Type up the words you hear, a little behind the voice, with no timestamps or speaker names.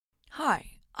Hi,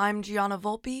 I'm Gianna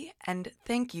Volpe, and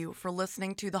thank you for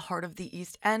listening to The Heart of the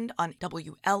East End on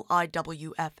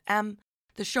WLIW-FM,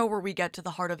 the show where we get to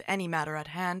the heart of any matter at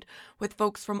hand with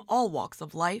folks from all walks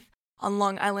of life on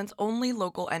Long Island's only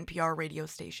local NPR radio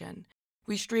station.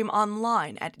 We stream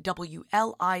online at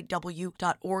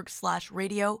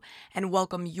WLIW.org/radio and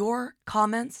welcome your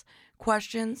comments,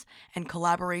 questions, and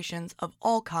collaborations of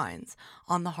all kinds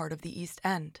on The Heart of the East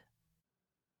End.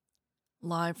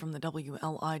 Live from the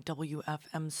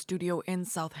WLIW-FM studio in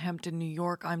Southampton, New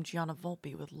York, I'm Gianna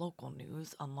Volpe with local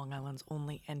news on Long Island's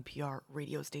only NPR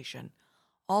radio station.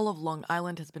 All of Long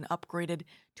Island has been upgraded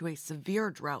to a severe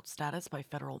drought status by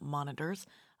federal monitors,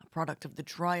 a product of the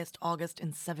driest August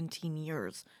in 17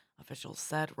 years, officials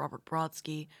said. Robert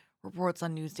Brodsky reports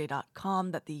on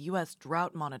Newsday.com that the U.S.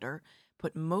 Drought Monitor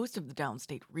put most of the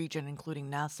downstate region,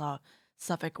 including Nassau,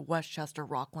 Suffolk, Westchester,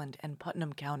 Rockland, and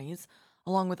Putnam counties,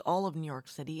 along with all of New York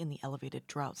City in the elevated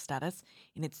drought status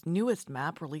in its newest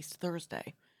map released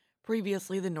Thursday.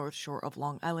 Previously, the North Shore of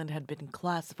Long Island had been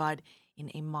classified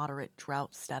in a moderate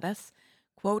drought status.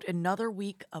 Quote, another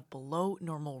week of below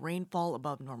normal rainfall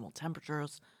above normal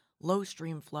temperatures, low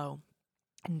stream flow,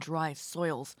 and dry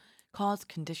soils caused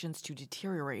conditions to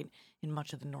deteriorate in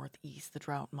much of the Northeast, the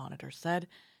drought monitor said.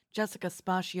 Jessica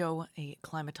Spaccio, a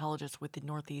climatologist with the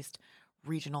Northeast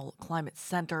Regional Climate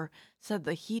Center, said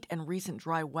the heat and recent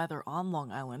dry weather on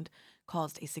Long Island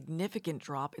caused a significant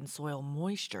drop in soil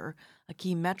moisture, a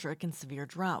key metric in severe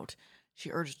drought. She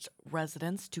urged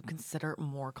residents to consider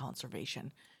more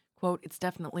conservation. Quote, it's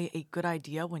definitely a good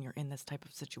idea when you're in this type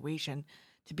of situation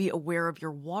to be aware of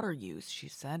your water use, she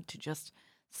said, to just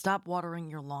stop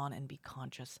watering your lawn and be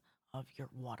conscious of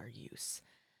your water use.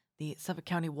 The Suffolk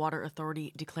County Water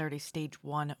Authority declared a Stage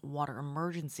 1 water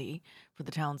emergency for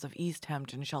the towns of East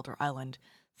Hampton, Shelter Island,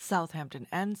 Southampton,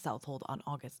 and Southold on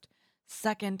August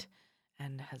 2nd,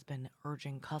 and has been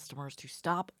urging customers to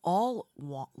stop all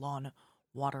lawn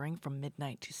watering from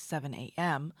midnight to 7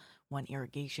 a.m. when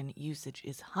irrigation usage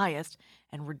is highest,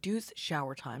 and reduce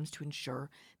shower times to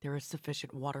ensure there is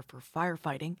sufficient water for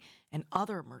firefighting and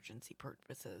other emergency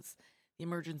purposes. The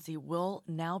emergency will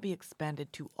now be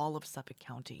expanded to all of Suffolk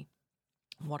County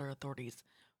Water Authority's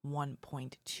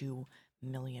 1.2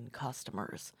 million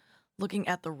customers. Looking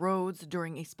at the roads,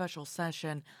 during a special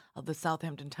session of the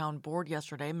Southampton Town Board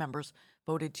yesterday, members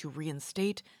voted to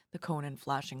reinstate the cone and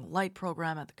flashing light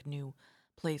program at the Canoe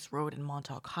Place Road and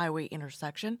Montauk Highway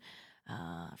intersection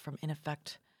from in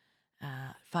effect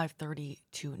 5:30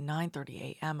 to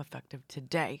 9:30 a.m. effective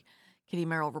today. Kitty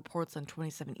Merrill reports on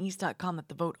 27east.com that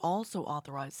the vote also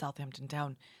authorized Southampton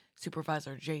Town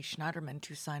Supervisor Jay Schneiderman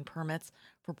to sign permits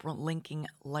for linking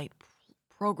light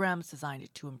programs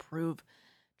designed to improve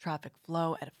traffic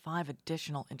flow at 5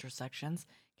 additional intersections: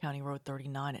 County Road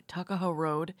 39 at Tuckahoe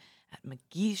Road, at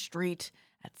McGee Street,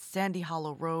 at Sandy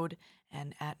Hollow Road,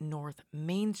 and at North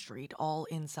Main Street, all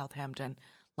in Southampton.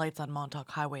 Lights on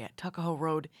Montauk Highway at Tuckahoe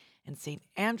Road and St.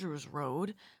 Andrews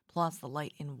Road, plus the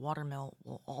light in Watermill,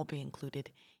 will all be included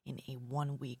in a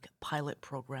 1-week pilot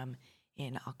program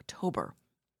in October.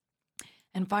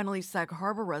 And finally, Sag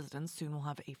Harbor residents soon will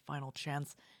have a final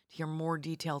chance to hear more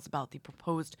details about the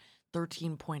proposed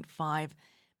 $13.5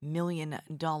 million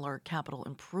capital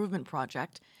improvement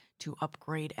project to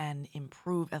upgrade and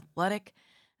improve athletic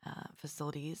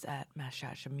facilities at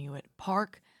Mashashamuet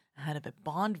Park ahead of a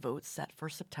bond vote set for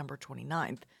September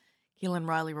 29th. Keelan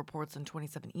Riley reports on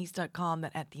 27east.com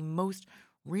that at the most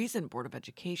recent Board of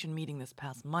Education meeting this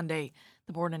past Monday,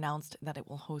 the board announced that it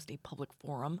will host a public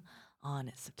forum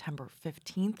on September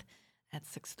 15th at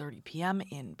 6:30 p.m.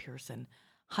 in Pearson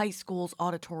High School's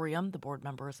auditorium. The board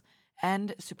members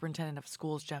and Superintendent of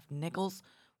Schools Jeff Nichols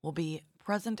will be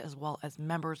present, as well as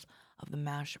members of the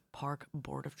Mash Park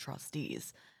Board of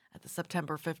Trustees. At the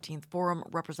September 15th forum,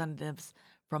 representatives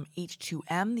from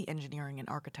H2M, the engineering and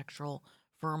architectural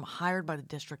firm hired by the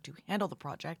district to handle the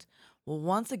project, will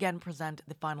once again present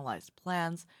the finalized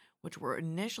plans, which were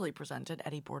initially presented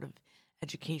at a Board of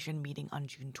Education meeting on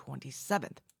June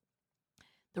 27th.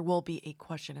 There will be a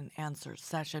question and answer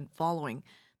session following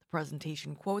the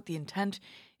presentation. Quote, the intent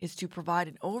is to provide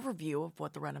an overview of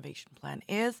what the renovation plan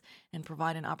is and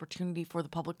provide an opportunity for the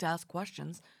public to ask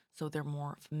questions so they're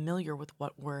more familiar with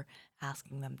what we're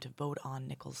asking them to vote on,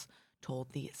 Nichols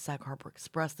told the Sag Harbor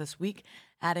Express this week,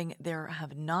 adding there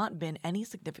have not been any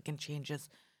significant changes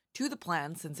to the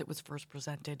plan since it was first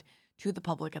presented to the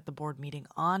public at the board meeting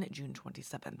on June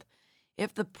 27th.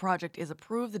 If the project is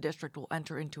approved, the district will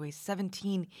enter into a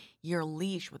 17-year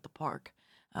lease with the park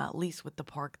that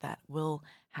will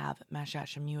have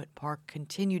Mashashamuet Park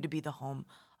continue to be the home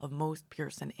of most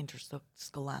Pearson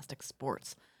interscholastic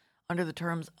sports. Under the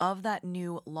terms of that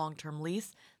new long-term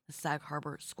lease, the Sag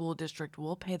Harbor School District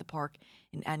will pay the park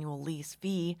an annual lease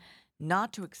fee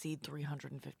not to exceed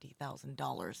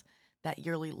 $350,000. That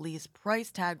yearly lease price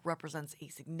tag represents a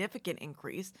significant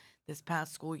increase. This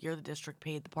past school year, the district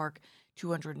paid the park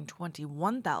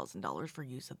 $221,000 for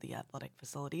use of the athletic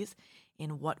facilities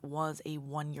in what was a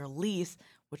one-year lease,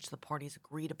 which the parties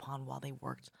agreed upon while they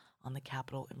worked on the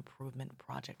capital improvement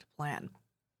project plan.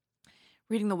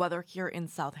 Reading the weather here in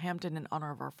Southampton in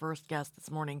honor of our first guest this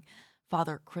morning,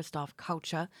 Father Christoph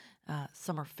Kaucha,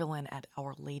 summer fill-in at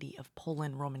Our Lady of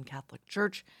Poland Roman Catholic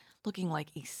Church, looking like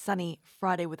a sunny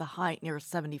Friday with a high near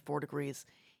 74 degrees.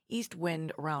 East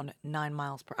wind around 9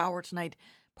 miles per hour tonight,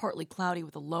 partly cloudy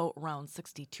with a low around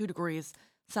 62 degrees.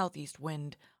 Southeast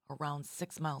wind around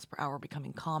 6 miles per hour,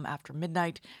 becoming calm after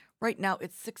midnight. Right now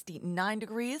it's 69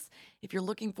 degrees. If you're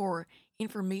looking for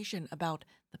information about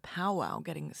the powwow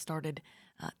getting started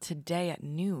today at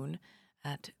noon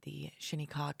at the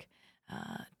Shinnecock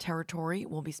territory,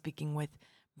 we'll be speaking with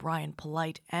Brian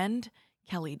Polite and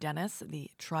Kelly Dennis, the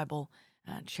tribal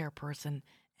chairperson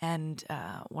and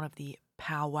one of the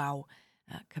powwow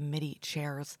committee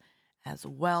chairs as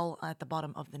well. At the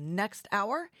bottom of the next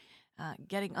hour,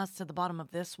 getting us to the bottom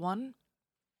of this one,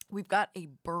 we've got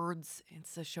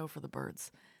it's a show for the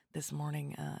birds this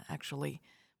morning. Actually,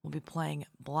 we'll be playing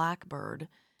Blackbird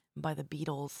by the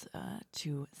Beatles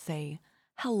to say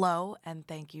hello and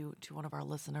thank you to one of our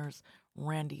listeners,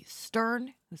 Randy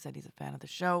Stern, who said he's a fan of the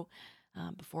show.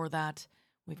 Before that,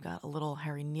 we've got a little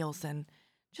Harry Nilsson,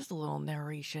 just a little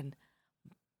narration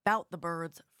about the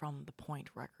birds from the Point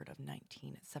record of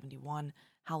 1971.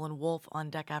 Howlin' Wolf on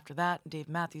deck after that, Dave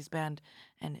Matthews Band,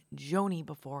 and Joni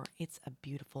before It's a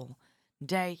Beautiful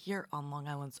Day here on Long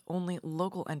Island's only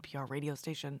local NPR radio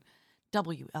station,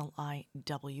 WLIWFM.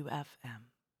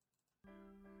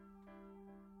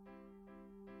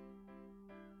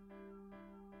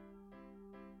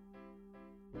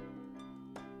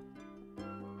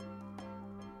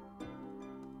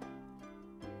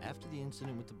 After the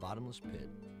incident with the bottomless pit,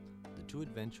 the two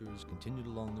adventurers continued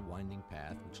along the winding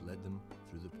path which led them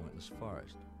through the pointless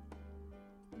forest.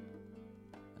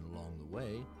 And along the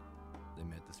way, they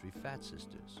met the three Fat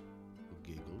Sisters, who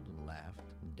giggled and laughed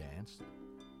and danced,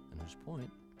 and whose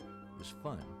point was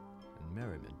fun and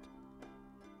merriment.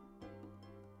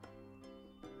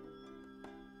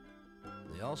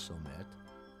 They also met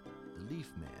the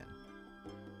Leaf Man,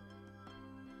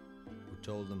 who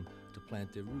told them to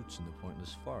plant their roots in the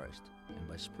pointless forest, and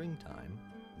by springtime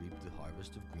reap the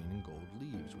harvest of green and gold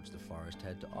leaves which the forest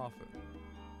had to offer.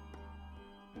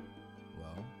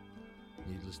 Well,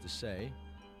 needless to say,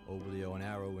 Oblio and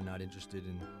Arrow were not interested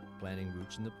in planting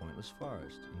roots in the pointless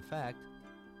forest. In fact,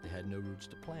 they had no roots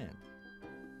to plant.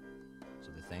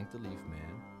 So they thanked the Leaf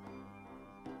Man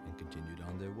and continued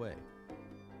on their way.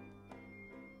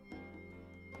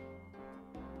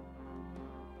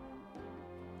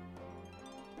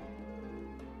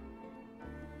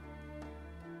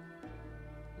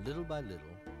 Little by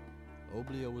little,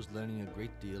 Oblio was learning a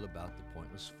great deal about the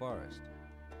pointless forest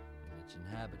and its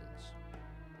inhabitants.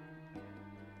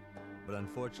 But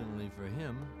unfortunately for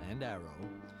him and Arrow,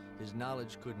 his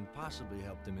knowledge couldn't possibly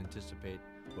help them anticipate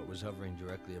what was hovering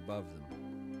directly above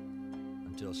them.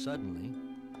 Until suddenly,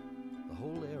 the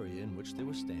whole area in which they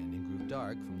were standing grew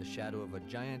dark from the shadow of a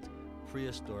giant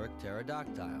prehistoric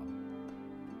pterodactyl,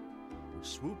 which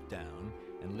swooped down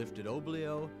and lifted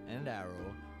Oblio and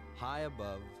Arrow high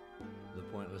above the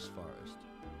pointless forest.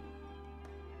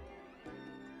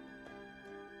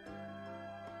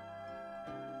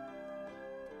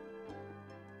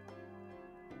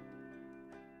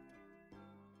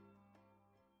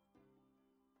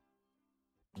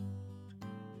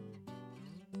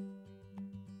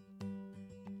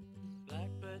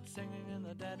 Blackbird singing in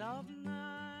the dead of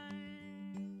night.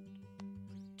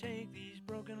 Take these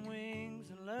broken wings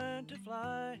and learn to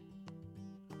fly.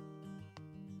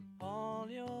 All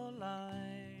your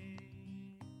life,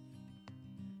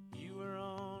 you were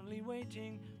only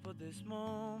waiting for this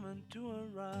moment to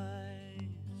arise.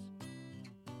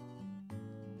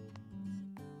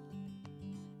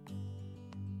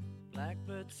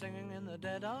 Blackbird singing in the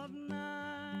dead of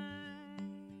night.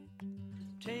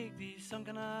 Take these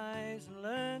sunken eyes and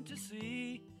learn to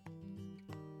see.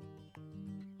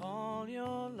 All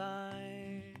your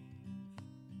life,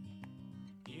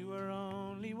 you were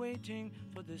only waiting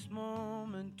for this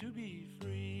moment to be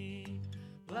free.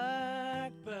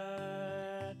 Blackbird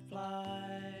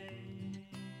fly,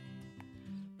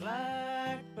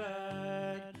 blackbird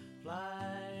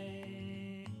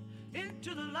fly,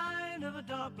 into the light of a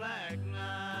dark black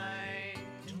night.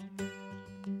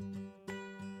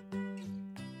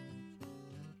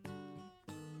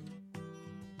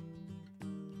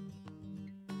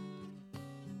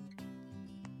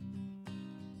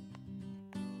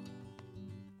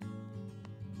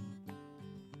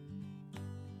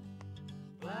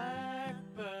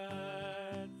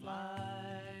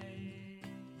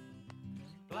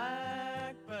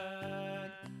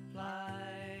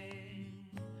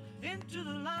 to the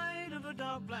light of a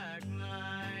dark black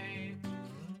night.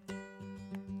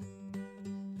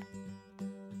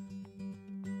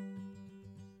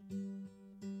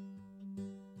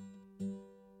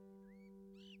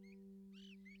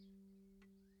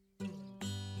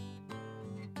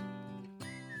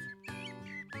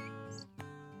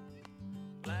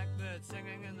 Blackbird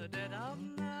singing in the dead of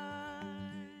night.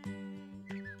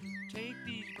 Take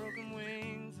these broken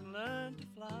wings and learn to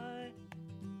fly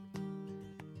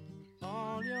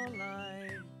all your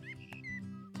life.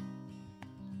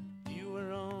 You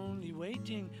were only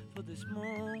waiting for this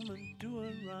moment to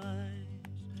arise.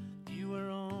 You were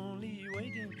only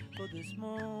waiting for this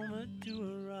moment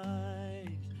to arise.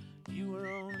 You were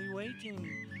only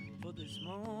waiting for this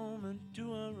moment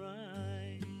to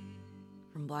arise.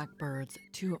 From Blackbirds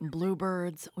to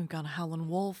Bluebirds, we've got Howlin'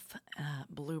 Wolf,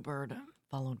 Bluebird,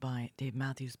 followed by Dave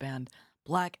Matthews Band,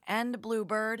 Black and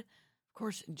Bluebird. Of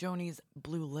course, Joni's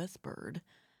Blueless Bird,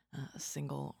 a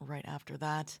single right after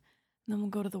that. And then we'll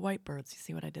go to the Whitebirds. You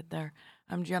see what I did there?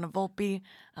 I'm Gianna Volpe.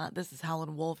 This is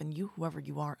Howlin' Wolf, and you, whoever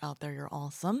you are out there, you're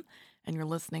awesome. And you're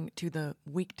listening to the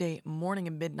weekday morning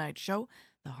and midnight show,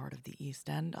 The Heart of the East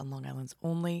End, on Long Island's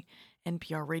only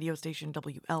NPR radio station,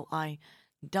 WLIWFM.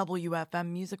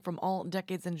 Music from all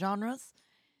decades and genres.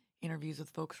 Interviews with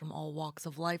folks from all walks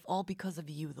of life, all because of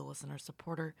you, the listener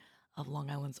supporter of Long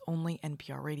Island's only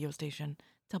NPR radio station,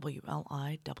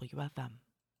 WLIWFM.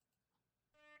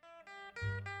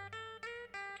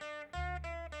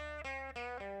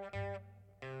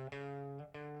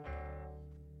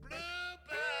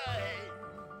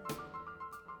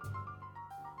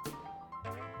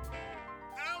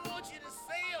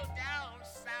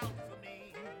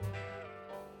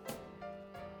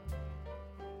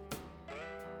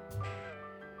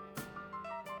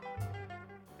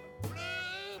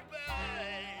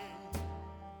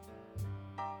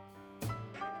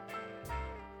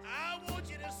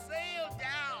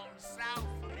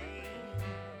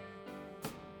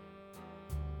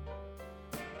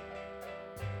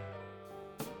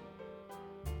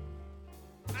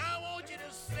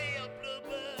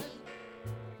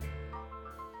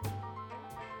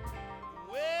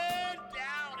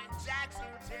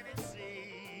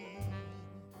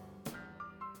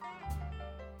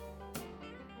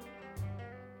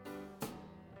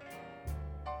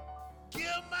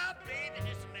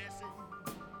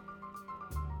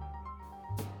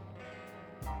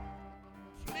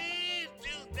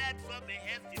 For me,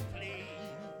 if you please.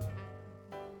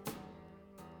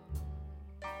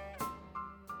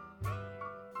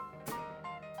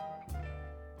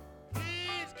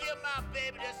 Please give my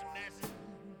baby this message.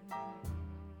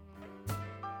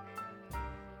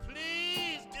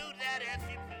 Please do that if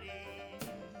you please.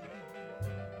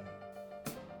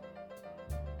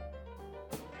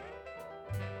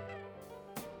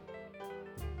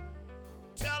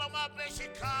 Tell them up in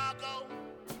Chicago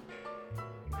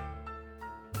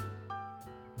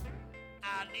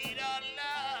I need a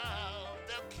love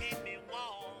to keep me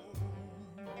warm.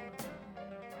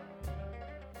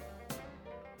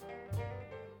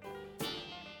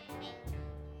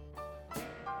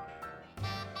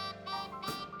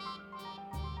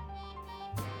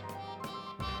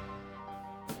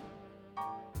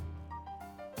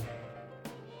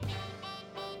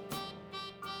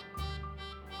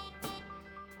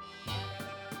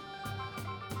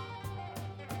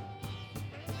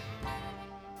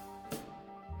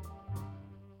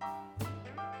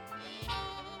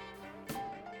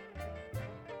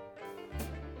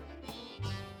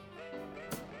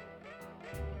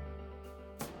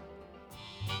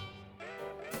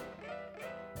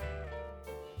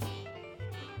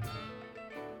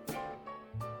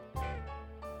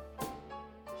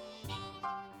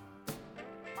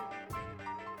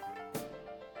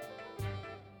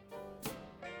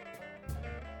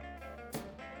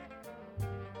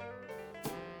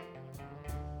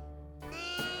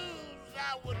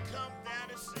 I would come down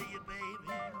to see you,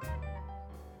 baby.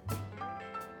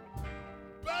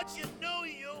 But you know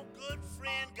your good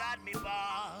friend got me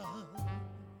barred.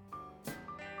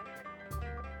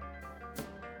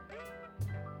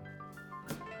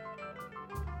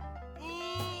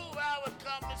 Ooh, I would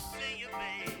come to see you,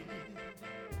 baby.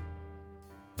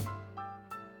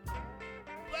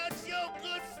 But your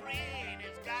good friend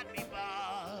has got me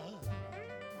barred.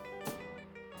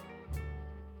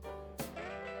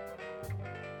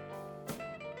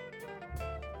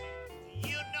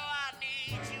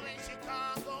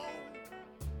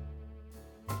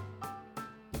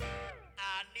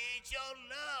 Your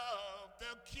love to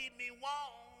keep me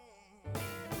warm.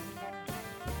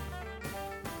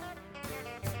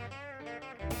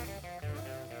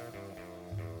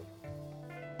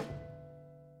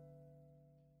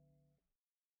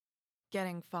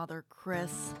 getting Father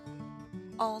Chris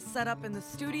all set up in the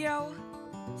studio.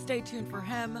 Stay tuned for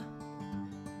him.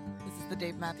 This is the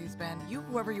Dave Matthews Band. You,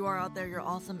 whoever you are out there, you're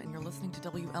awesome, and you're listening to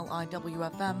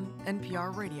WLIWFM,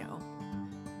 NPR Radio.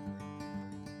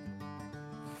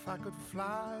 If I could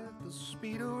fly at the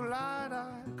speed of light,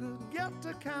 I could get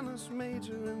to Canis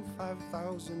Major in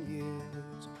 5,000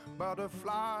 years.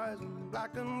 Butterflies and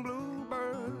black and blue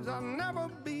birds, I'll never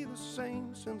be the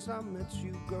same since I met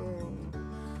you, girl.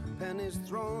 Pennies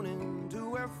thrown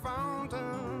into a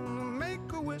fountain, make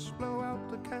a wish, blow out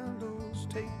the candles,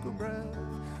 take a breath.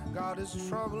 God is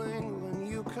troubling when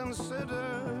you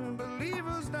consider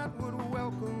believers that would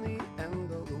welcome the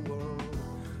end of the world.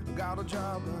 Got a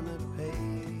job and it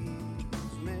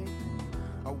pays me.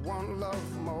 I want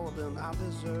love more than I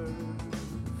deserve.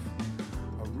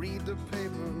 I read the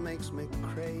paper, makes me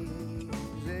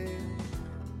crazy.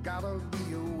 Gotta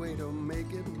be a way to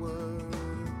make it work.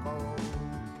 Oh,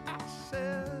 I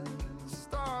said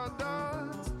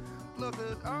stardust, look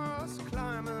at us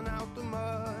climbing out the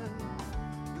mud.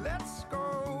 Let's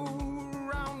go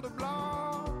around the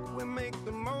block, we make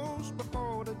the most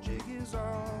before the jig is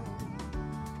off.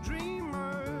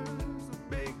 Dreamers, the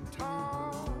big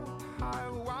talk, high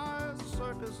wires, the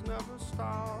circus never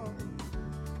stops.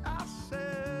 I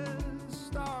said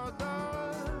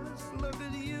stardust, look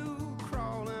at you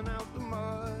crawling out the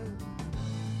mud.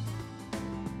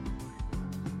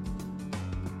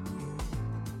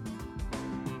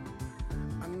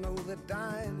 I know that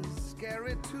dying is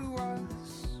scary to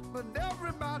us, but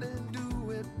everybody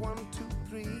do it 1, 2,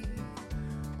 3.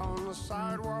 On the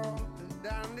sidewalk, the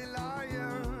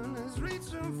dandelion is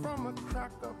reaching from a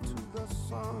crack up to the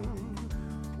sun.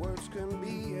 Words can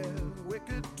be a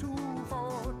wicked tool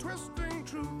for twisting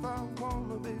truth. I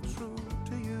wanna be true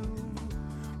to you.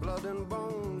 Blood and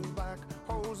bones, black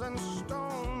holes and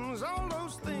stones, all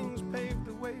those things paved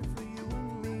the way for you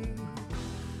and me.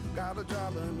 Got a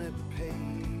job and it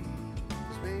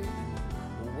pays me.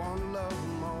 Want love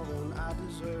more than I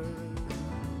deserve.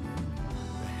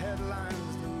 The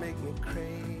headlines that make me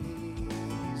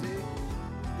crazy.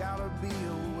 Gotta be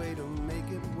a way to make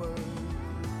it work.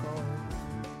 Oh,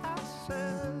 I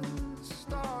said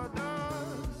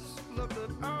stardust, look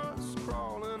at us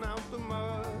crawling out the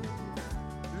mud.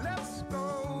 Let's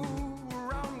go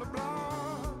around the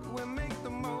block, we make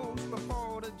the most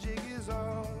before the jig is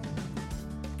up.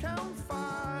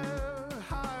 Campfire,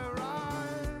 high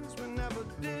rise, we never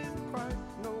did quite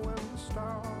know when to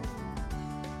start.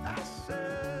 I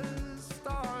said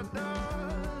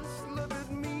stardust, look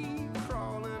at me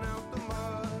crawling out the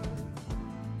mud.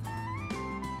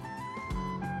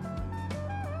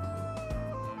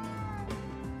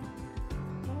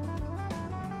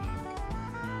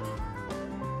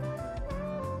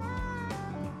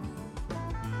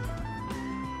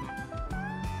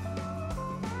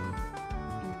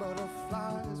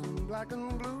 Butterflies and black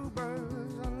and blue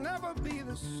birds, I'll never be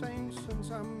the same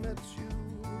since I met you.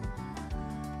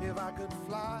 If I could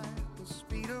fly at the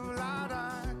speed of light,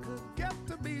 I could get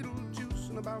to Beetlejuice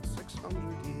in about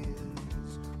 600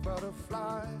 years.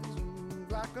 Butterflies and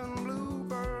black and blue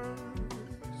birds.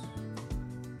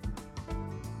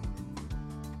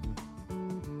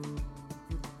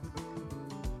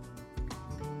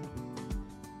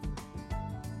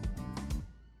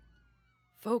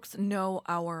 Folks know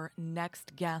our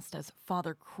next guest as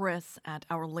Father Chris at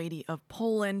Our Lady of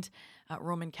Poland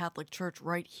Roman Catholic Church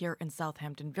right here in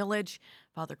Southampton Village.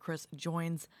 Father Chris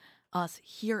joins us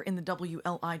here in the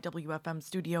WLIWFM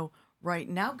studio right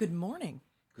now. Good morning.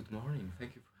 Good morning.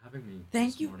 Thank you for having me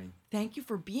Thank this you. morning. Thank you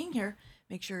for being here.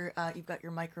 Make sure you've got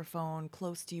your microphone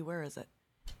close to you. Where is it?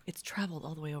 It's traveled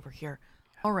all the way over here.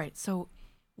 All right. So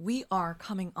we are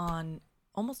coming on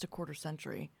almost a quarter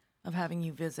century of having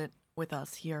you visit with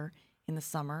us here in the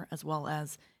summer, as well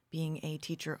as being a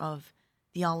teacher of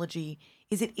theology.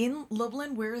 Is it in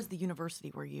Lublin? Where is the university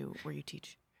where you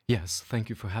teach? Yes, thank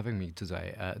you for having me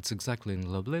today. It's exactly in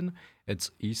Lublin.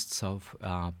 It's east-south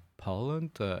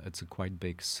Poland. It's a quite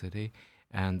big city,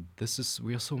 and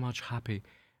we are so much happy.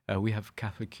 We have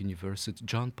Catholic University,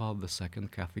 John Paul II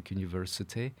Catholic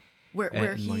University.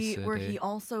 Where he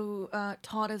also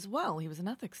taught as well. He was an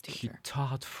ethics teacher. He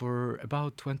taught for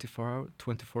about 24,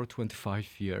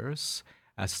 25 years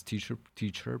as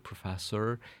teacher,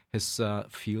 professor. His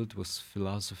field was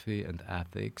philosophy and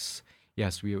ethics.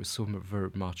 Yes, we are so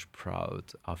very much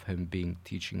proud of him being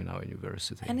teaching in our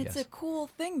university. And it's a cool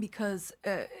thing because,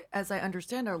 as I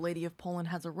understand, Our Lady of Poland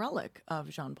has a relic of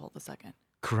John Paul II.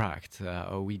 Correct.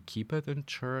 We keep it in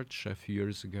church. A few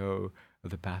years ago,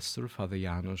 the pastor, Father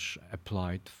Janusz,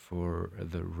 applied for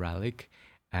the relic,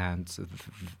 and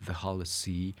the Holy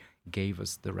See gave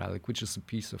us the relic, which is a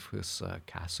piece of his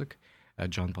cassock,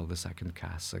 John Paul II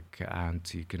cassock,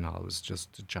 and you can always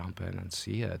just jump in and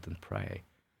see it and pray.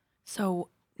 So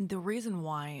the reason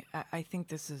why I think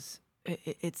this is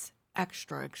it's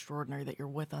extra extraordinary that you're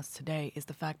with us today is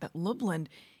the fact that Lublin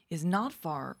is not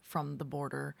far from the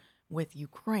border with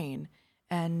Ukraine,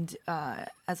 and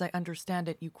as I understand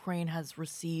it, Ukraine has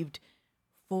received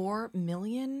 4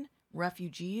 million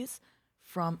refugees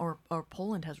from, or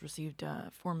Poland has received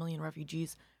 4 million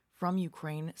refugees from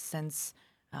Ukraine since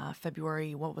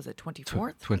February, what was it,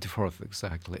 24th? 24th,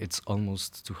 exactly. It's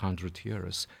almost 200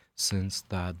 years since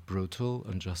that brutal,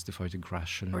 unjustified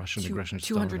aggression, Russian aggression.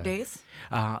 200 days?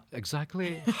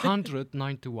 Exactly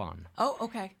 191. Oh,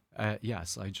 okay.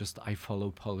 Yes, I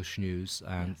follow Polish news,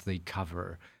 and they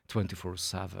cover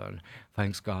 24/7.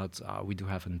 Thanks God, we do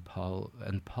have in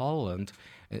Poland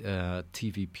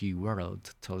TVP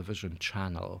World television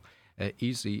channel,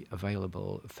 easy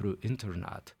available through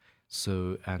internet.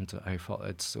 So, and I thought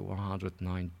it's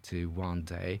 191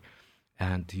 day,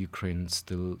 and Ukraine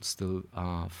still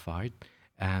fight.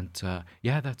 And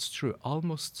that's true.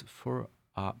 Almost 4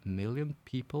 million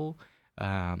people.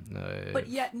 But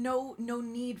yet no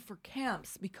need for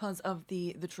camps because of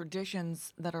the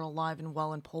traditions that are alive and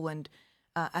well in Poland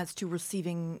as to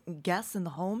receiving guests in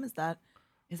the home. Is that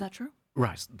true?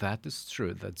 Right, that is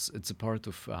true. It's a part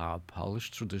of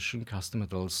Polish tradition, custom,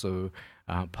 and also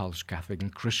Polish Catholic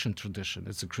and Christian tradition.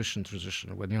 It's a Christian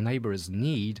tradition. When your neighbor is in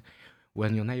need,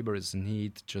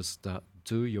 just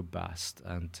do your best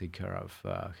and take care of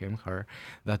him, her.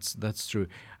 That's true.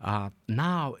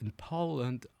 Now in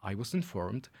Poland, I was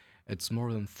informed, it's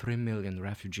more than 3 million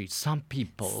refugees. Some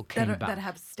people came back. That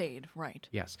have stayed, right?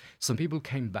 Yes, some people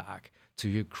came back to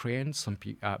Ukraine.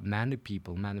 Many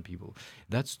people.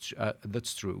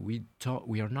 That's true. We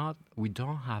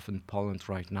don't have in Poland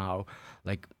right now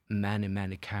like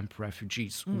many camp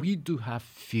refugees. We do have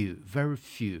very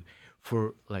few.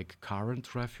 For like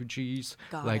current refugees,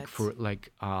 for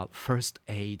first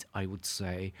aid, I would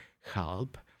say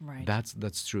help. Right.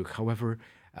 That's true. However,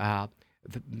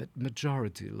 the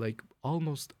majority, like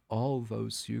almost all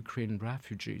those Ukrainian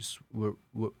refugees, were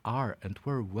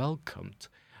welcomed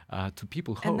to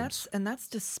people's homes. And that's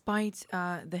despite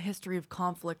the history of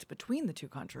conflict between the two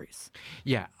countries.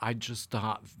 Yeah, I just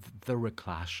there were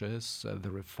clashes,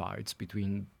 there were fights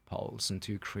between Poles and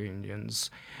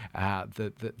Ukrainians.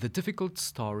 The difficult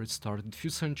story started a few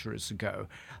centuries ago.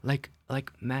 Like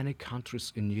many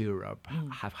countries in Europe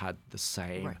have had the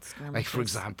same. Right, like for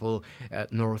example,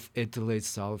 North Italy,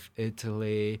 South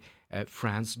Italy,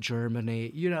 France, Germany.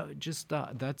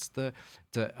 That's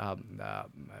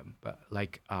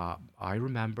I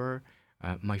remember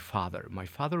my father. My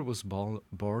father was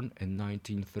born in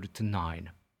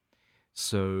 1939.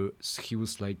 So he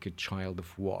was like a child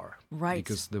of war, right?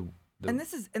 Because and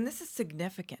this is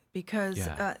significant because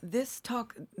this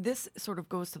sort of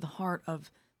goes to the heart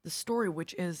of the story,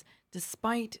 which is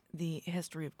despite the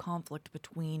history of conflict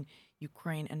between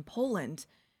Ukraine and Poland,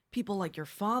 people like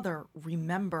your father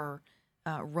remember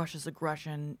Russia's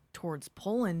aggression towards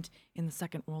Poland in the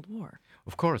Second World War.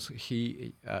 Of course,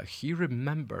 he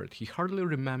remembered. He hardly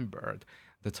remembered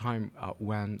the time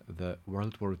when the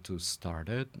World War II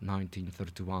started,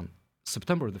 1931,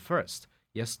 September the 1st.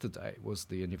 Yesterday was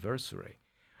the anniversary.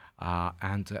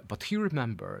 But he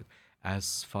remembered,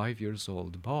 as 5 years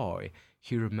old boy,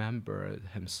 he remembered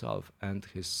himself and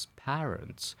his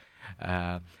parents.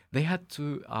 They had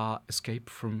to escape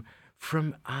from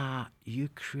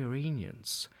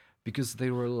Ukrainians because they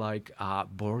were like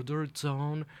border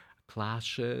zone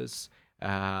clashes.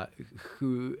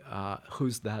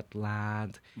 Who's that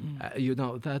land?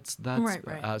 That's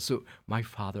right. So my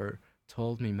father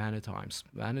told me many times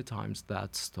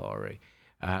that story.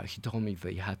 He told me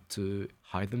they had to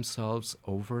hide themselves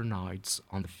overnights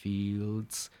on the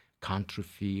fields, country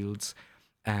fields,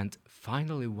 and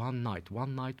finally one night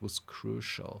was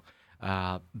crucial.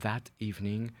 That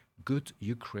evening, good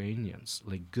Ukrainians,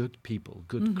 like good people,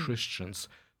 good Christians,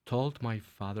 told my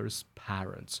father's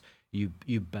parents,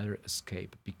 you better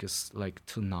escape because like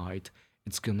tonight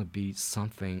it's gonna be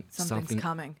something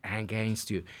coming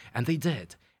against you. And they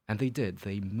did.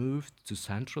 They moved to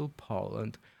central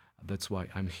Poland. That's why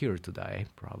I'm here today,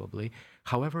 probably.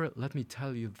 However, let me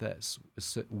tell you this: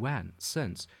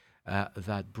 since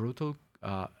that brutal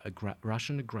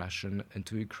Russian aggression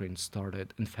into Ukraine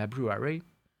started in February,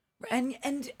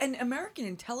 and American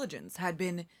intelligence had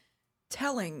been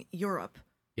telling Europe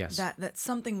that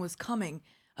something was coming.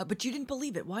 But you didn't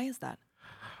believe it. Why is that?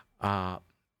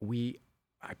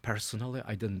 I personally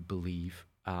didn't believe.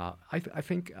 I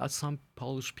think some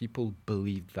Polish people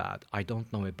believe that. I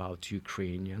don't know about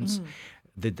Ukrainians.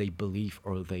 did they believe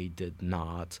or they did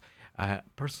not?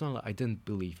 Personally, I didn't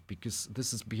believe because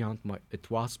this is beyond my. It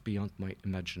was beyond my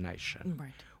imagination.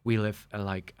 Right. We live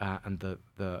in the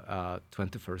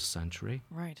 21st century.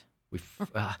 Right.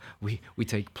 We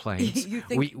take planes. You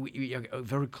think- we are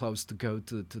very close to go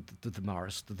to the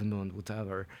Mars, to the moon,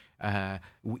 whatever.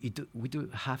 We do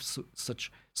have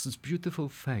such beautiful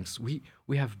things. We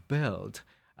have built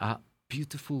a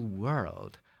beautiful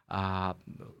world. And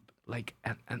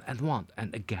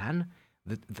again,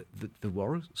 the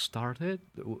war started.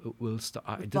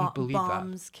 I didn't believe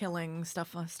bombs, killing,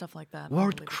 stuff like that.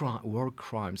 War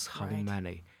crimes.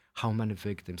 Right. How many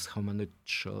victims? How many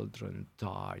children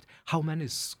died? How many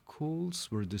schools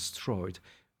were destroyed?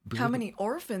 How many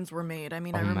orphans were made? I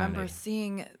mean, I remember many.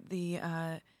 seeing the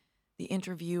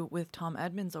interview with Tom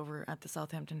Edmonds over at the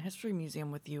Southampton History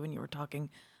Museum with you, and you were talking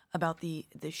about the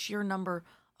sheer number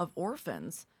of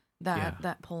orphans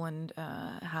that Poland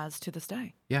has to this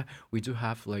day. Yeah, we do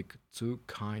have like two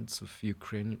kinds of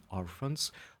Ukrainian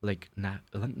orphans. Like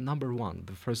number one,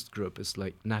 the first group is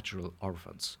like natural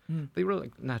orphans. They were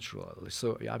like natural.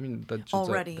 So I mean, that's just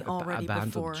Already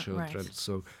abandoned before, children. right.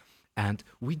 So, and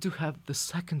we do have the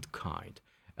second kind,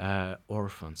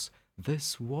 orphans.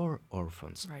 This war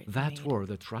orphans. Right, That made. war,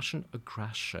 that Russian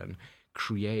aggression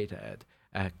created,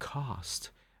 caused.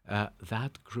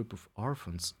 That group of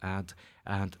orphans, and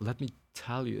let me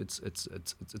tell you,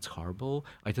 it's horrible.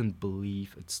 I didn't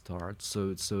believe it started.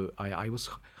 So I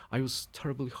was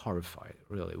terribly horrified,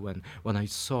 really, when I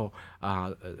saw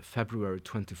February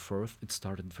 24th. It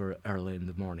started very early in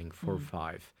the morning,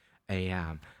 5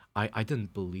 a.m. I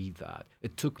didn't believe that.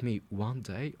 It took me one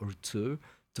day or two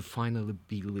to finally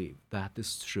believe that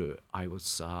is true. I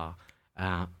was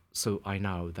so I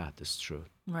know that is true.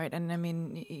 Right, and I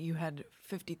mean, you had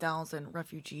 50,000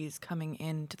 refugees coming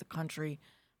into the country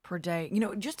per day. You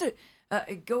know, just to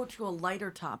go to a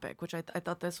lighter topic, which I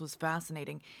thought this was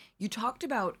fascinating. You talked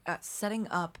about setting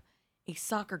up a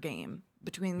soccer game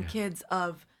between kids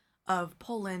of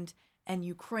Poland and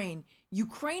Ukraine.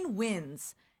 Ukraine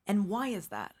wins, and why is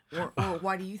that? Or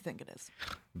why do you think it is?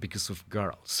 Because of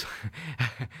girls.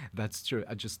 That's true.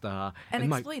 I just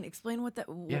And explain what that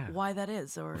why that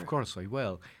is. Or Of course I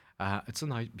will. It's a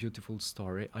nice, beautiful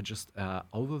story. I just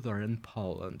over there in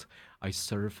Poland, I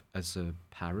serve as a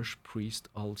parish priest.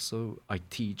 Also, I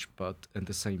teach, but at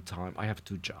the same time, I have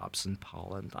two jobs in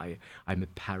Poland. I'm a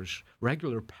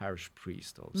regular parish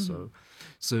priest also.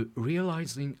 So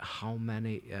realizing how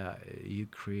many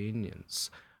Ukrainians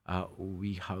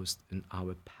we host in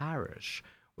our parish,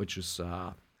 which is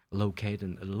located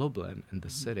in Lublin, in the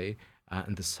city,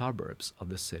 in the suburbs of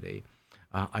the city.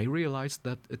 I realized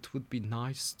that it would be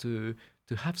nice to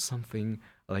have something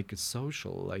like a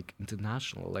social, like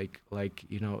international, like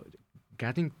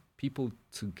getting people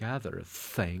together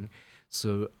thing. So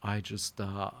I just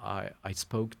I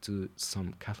spoke to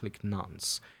some Catholic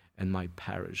nuns in my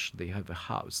parish. They have a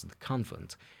house, the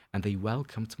convent, and they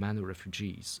welcomed many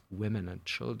refugees, women and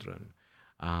children.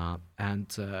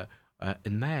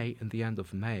 In May, in the end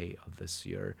of May of this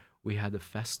year, we had a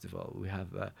festival.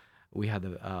 We had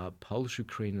a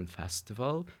Polish-Ukrainian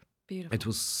festival. beautiful. It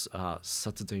was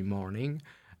Saturday morning.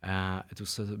 It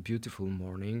was a beautiful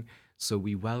morning. So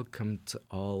we welcomed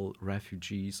all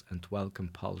refugees and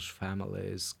welcomed Polish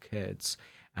families, kids,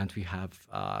 and we have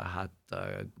had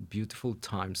a beautiful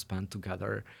time spent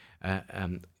together.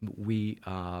 We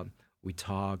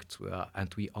talked, and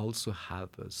we also have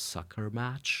a soccer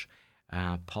match,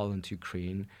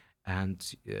 Poland-Ukraine. And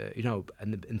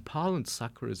in Poland,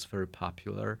 soccer is very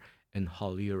popular. In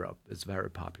whole Europe, it's very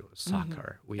popular.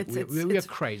 Soccer. We are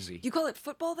crazy. You call it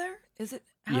football there? Is it?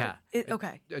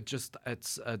 Okay.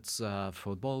 It's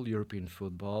football, European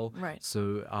football. Right. So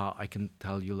I can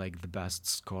tell you, like, the best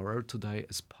scorer today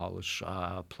is Polish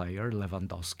player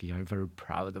Lewandowski. I'm very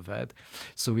proud of it.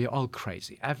 So we are all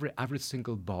crazy. Every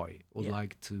single boy would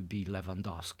like to be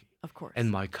Lewandowski. Of course. In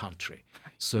my country.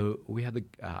 So we had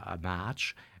a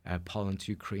match,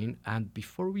 Poland-Ukraine, and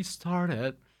before we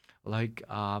started, like,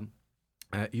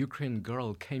 a Ukrainian girl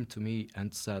came to me and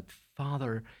said,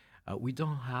 "Father, we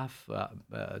don't have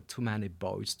too many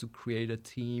boys to create a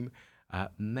team.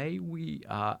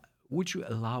 Would you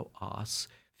allow us,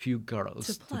 few girls,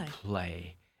 to play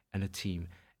in a team?"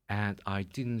 And I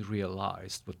didn't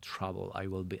realize what trouble I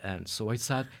will be in. So I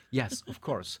said, "Yes, of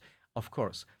course, of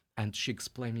course." And she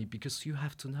explained me, because you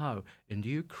have to know, in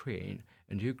Ukraine,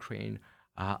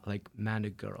 like many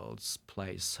girls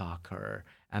play soccer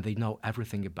and they know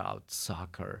everything about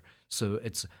soccer. So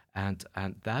it's and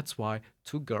that's why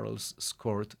two girls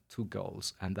scored two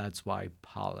goals, and that's why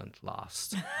Poland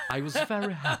lost. I was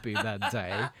very happy that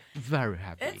day, very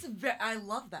happy. I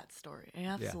love that story. I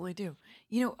absolutely do.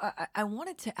 You know, I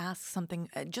wanted to ask something,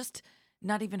 just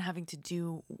not even having to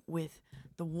do with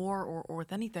the war or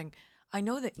with anything. I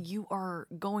know that you are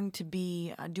going to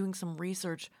be doing some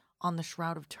research on the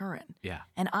Shroud of Turin. Yeah.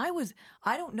 And I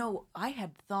don't know, I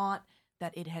had thought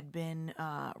that it had been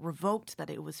revoked, that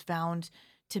it was found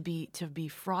to be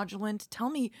fraudulent.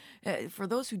 Tell me, for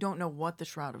those who don't know what the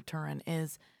Shroud of Turin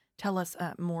is, tell us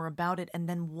more about it, and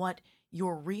then what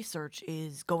your research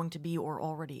is going to be or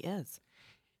already is.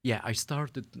 Yeah, I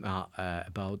started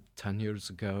about 10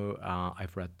 years ago.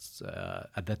 I've read,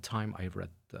 at that time, I read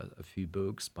a few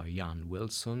books by Jan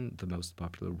Wilson, the most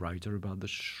popular writer about the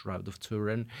Shroud of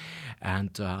Turin.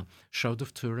 And Shroud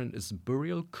of Turin is a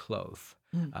burial cloth,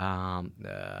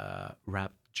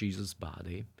 wrapped Jesus'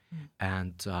 body.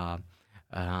 And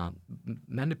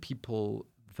many people,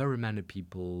 very many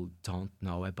people don't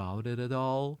know about it at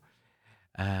all.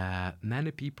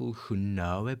 Many people who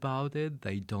know about it,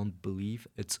 they don't believe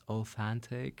it's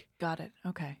authentic. Got it.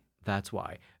 Okay. That's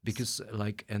why. Because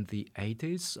like in the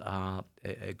 80s,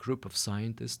 a group of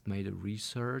scientists made a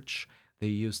research. They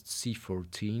used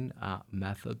C14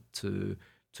 method to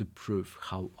prove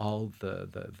how all the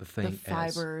thing the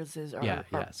fibers are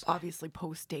yes. obviously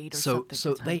post-date or so something.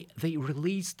 So they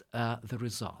released the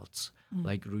results,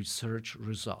 like research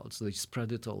results. They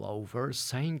spread it all over,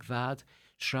 saying that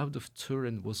Shroud of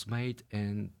Turin was made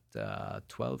in the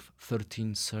 12th,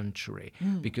 13th century,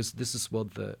 because this is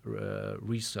what the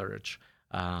research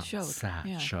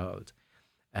showed.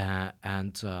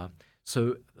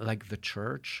 So like the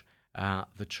church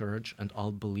and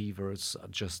all believers,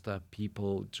 just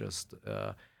people just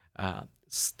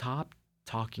stopped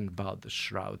talking about the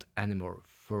shroud anymore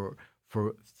for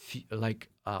like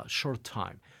a short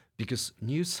time, because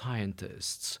new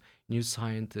scientists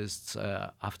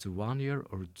after 1 year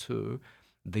or two,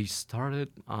 they started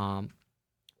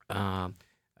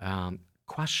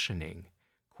questioning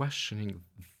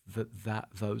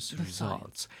those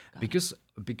results, because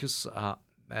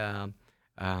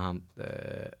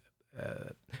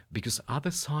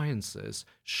other sciences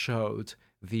showed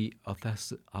the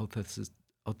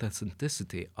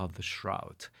authenticity of the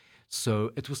shroud.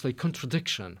 So it was like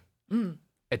contradiction.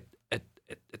 It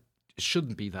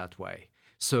shouldn't be that way.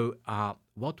 So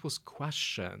what was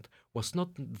questioned was not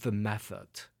the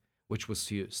method which was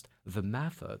used. The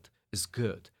method is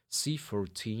good.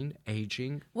 C14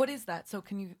 aging. What is that? So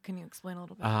can you explain a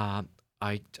little bit?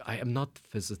 I am not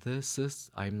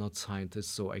physicist. I am not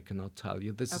scientist, so I cannot tell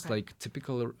you. This is like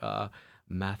typical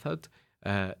method.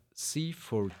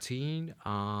 C14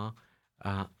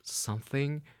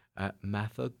 something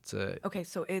method. Okay,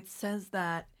 so it says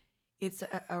that it's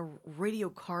a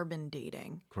radiocarbon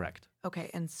dating. Correct. Okay,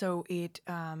 and so it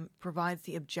provides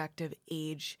the objective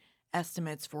age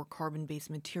estimates for carbon-based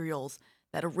materials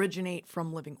that originate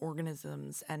from living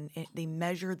organisms, and they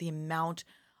measure the amount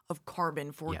of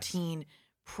carbon-14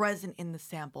 present in the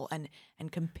sample and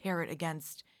compare it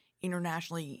against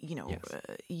internationally,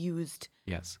 used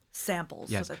samples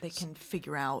so that they can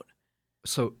figure out.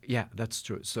 So yeah, that's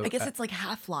true. So I guess it's like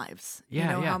half-lives.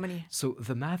 How many? So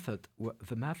the method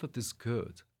is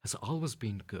good, has always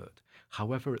been good.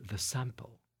 However, the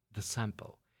sample,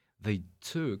 they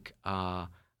took the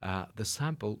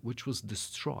sample which was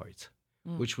destroyed.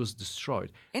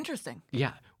 Interesting.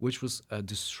 Yeah, which was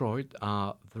destroyed.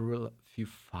 There were a few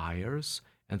fires,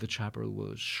 and the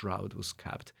chapel shroud was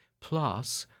kept.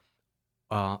 Plus,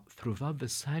 throughout the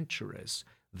centuries,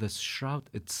 the shroud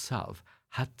itself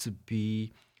had to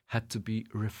be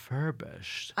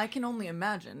refurbished. I can only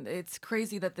imagine. It's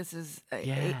crazy that this is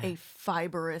a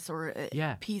fibrous or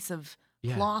a piece of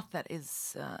cloth that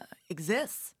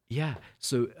exists. Yeah,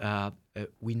 so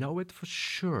we know it for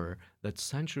sure that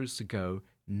centuries ago,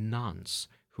 nuns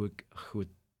who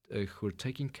were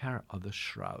taking care of the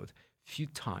shroud, few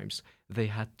times they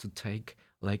had to take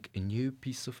like a new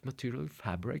piece of material,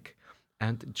 fabric,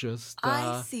 and just.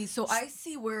 I see. So I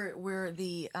see where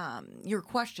the your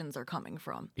questions are coming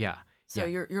from. Yeah. So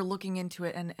you're looking into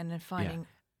it and finding. Yeah.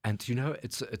 And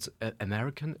it's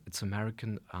American. It's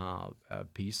American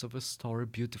piece of a story.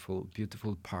 Beautiful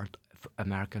part of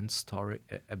American story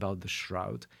about the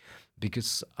shroud,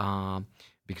 because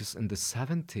in the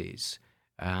 70s,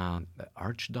 the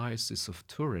Archdiocese of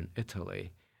Turin,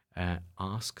 Italy,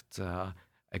 asked a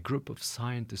group of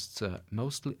scientists,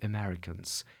 mostly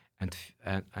Americans, and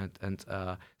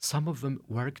some of them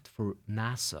worked for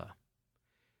NASA,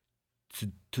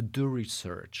 to do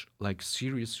research, like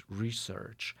serious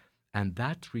research, and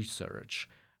that research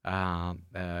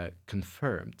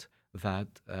confirmed that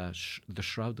the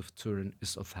Shroud of Turin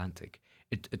is authentic.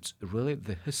 It's really,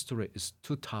 the history is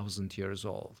 2,000 years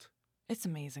old. It's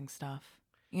amazing stuff.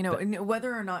 You know, and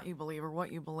whether or not you believe or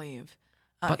what you believe,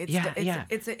 But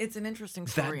it's an interesting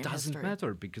story in that doesn't history.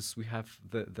 matter, because we have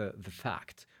the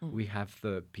fact. We have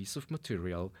the piece of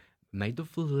material made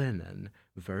of linen,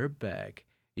 very big.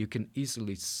 You can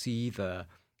easily see the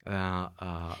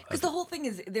Because the whole thing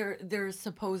is there's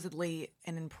supposedly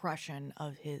an impression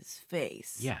of his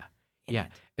face. yeah, in yeah.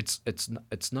 it.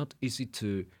 It's not easy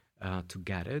to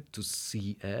get it, to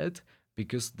see it,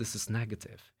 because this is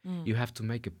negative. You have to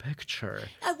make a picture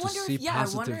I to wonder see if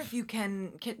positive. I wonder if you can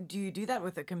do you do that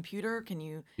with a computer? Can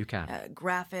you You can.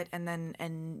 graph it and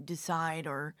then decide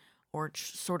or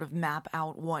sort of map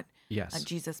out what Yes.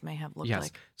 Jesus may have looked Yes,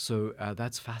 like? so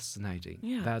that's fascinating.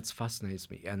 Yeah. That fascinates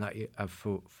me, and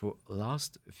for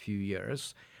last few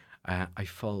years, I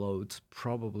followed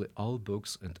probably all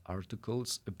books and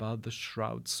articles about the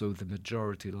shroud. So the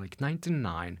majority, like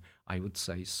 99, I would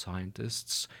say,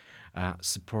 scientists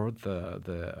support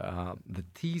the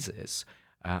thesis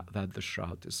that the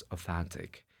shroud is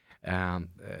authentic.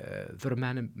 There are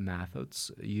many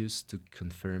methods used to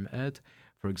confirm it.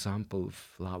 For example,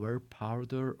 flour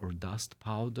powder or dust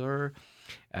powder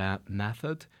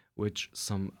method, which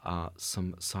some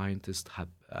scientists have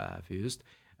used.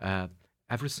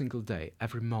 Every single day,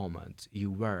 every moment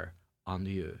you wear on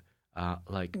you,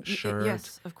 like shirt,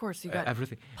 Yes, of course you got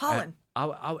everything. pollen.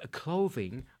 Our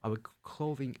clothing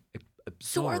absorbs.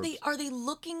 So are they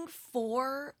looking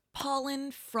for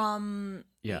pollen from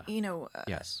Yeah.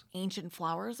 Yes. ancient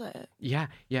flowers? Yeah,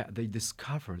 they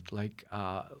discovered like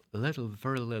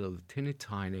very little, teeny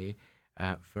tiny,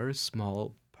 very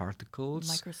small particles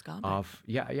Microscopic. of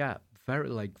very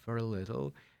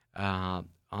little,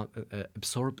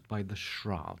 absorbed by the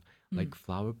shroud, like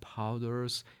flower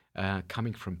powders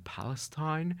coming from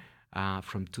Palestine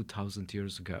from 2,000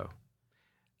 years ago.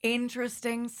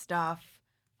 Interesting stuff,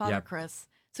 Father Yep. Chris.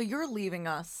 So you're leaving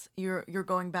us. You're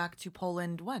going back to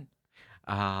Poland when?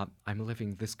 I'm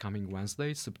leaving this coming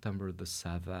Wednesday, September the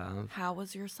 7th. How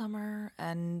was your summer?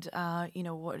 And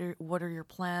what are your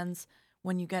plans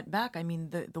when you get back? I mean,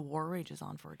 the war rages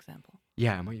on, for example.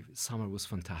 Yeah, my summer was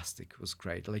fantastic. It was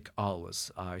great. Like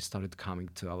always, I started coming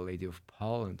to Our Lady of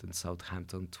Poland in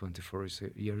Southampton 24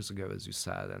 years ago, as you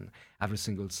said, and every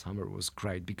single summer was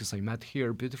great because I met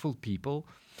here beautiful,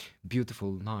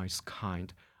 nice,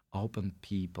 kind, open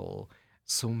people.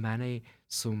 So many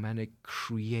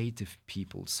creative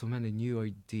people, so many new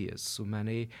ideas, so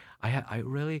many.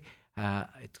 I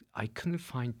couldn't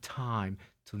find time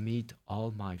to meet all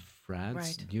my friends,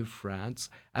 Right. new friends.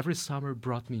 Every summer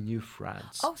brought me new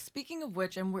friends. Oh, speaking of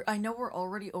which, and I know we're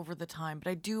already over the time, but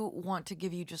I do want to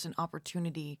give you just an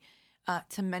opportunity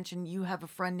to mention you have a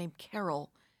friend named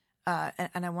Carol,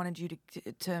 and I wanted you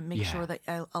to make Yeah. sure that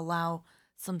I allow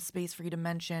some space for you to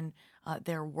mention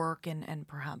their work and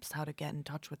perhaps how to get in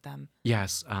touch with them.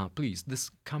 Yes, please. This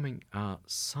coming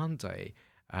Sunday,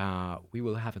 we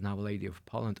will have an Our Lady of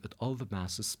Poland at all the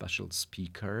masses special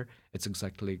speaker. It's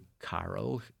exactly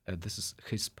Karol. This is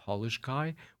his Polish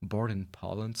guy, born in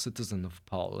Poland, citizen of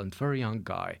Poland, very young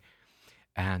guy.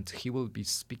 And he will be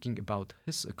speaking about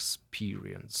his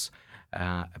experience,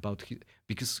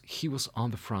 because he was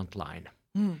on the front line.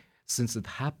 Since it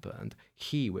happened,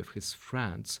 he, with his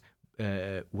friends,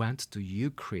 went to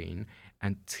Ukraine,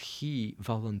 and he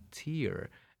volunteered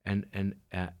in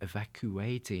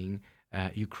evacuating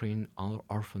Ukraine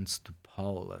orphans to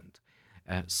Poland.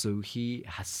 So he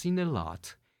has seen a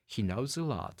lot, he knows a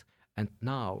lot, and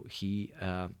now he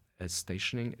is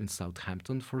stationing in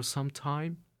Southampton for some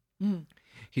time.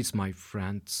 He's my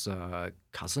friend's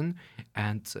cousin,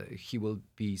 and he will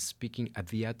be speaking at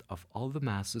the end of all the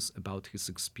masses about his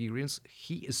experience.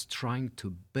 He is trying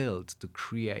to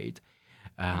create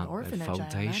An a orphanage, I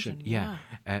foundation. imagine,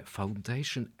 A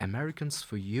foundation, Americans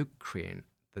for Ukraine.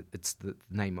 It's the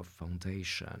name of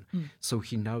foundation. So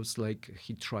he knows, like,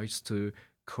 he tries to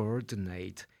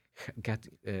coordinate, get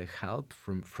help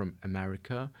from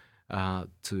America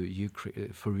to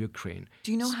Ukraine for Ukraine.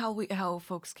 Do you know how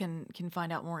folks can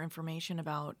find out more information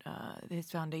about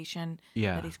his foundation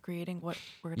Yeah. that he's creating? Where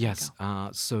do Yes. they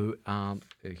go?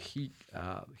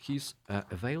 He's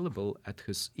available at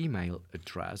his email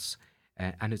address.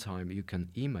 Anytime you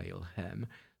can email him.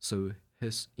 So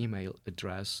his email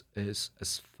address is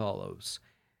as follows: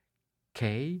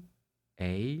 KAROLKRS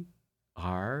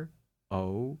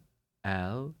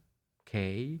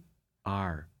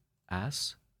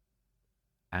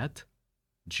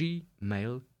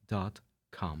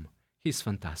 @gmail.com. He's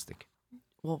fantastic.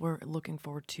 Well, we're looking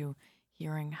forward to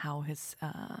hearing how his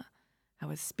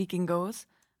speaking goes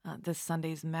this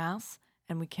Sunday's Mass.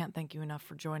 And we can't thank you enough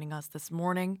for joining us this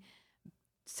morning.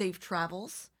 Safe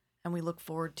travels, and we look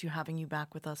forward to having you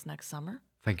back with us next summer.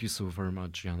 Thank you so very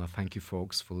much, Gianna. Thank you,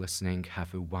 folks, for listening.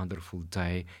 Have a wonderful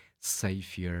day,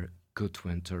 safe year, good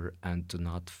winter, and do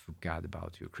not forget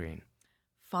about Ukraine.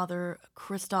 Father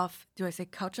Christoph, do I say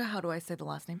Kaucha? How do I say the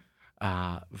last name?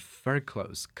 Very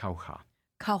close, Kauha.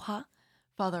 Kauha.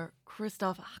 Father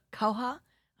Christoph Kauha.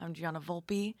 I'm Gianna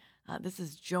Volpe. This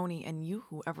is Joni, and you,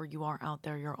 whoever you are out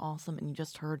there, you're awesome. And you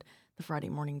just heard the Friday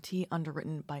Morning Tea,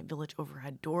 underwritten by Village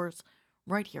Overhead Doors,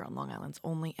 right here on Long Island's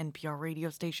only NPR radio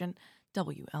station,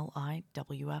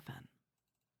 WLIWFN.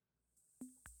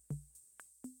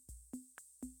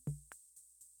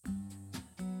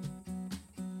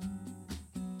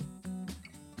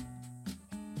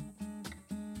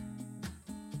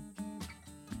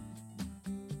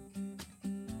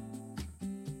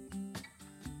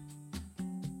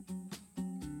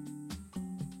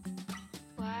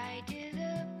 Why do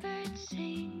the birds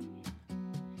sing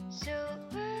so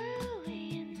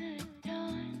early in the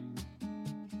dawn?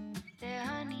 Their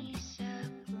honeysuckle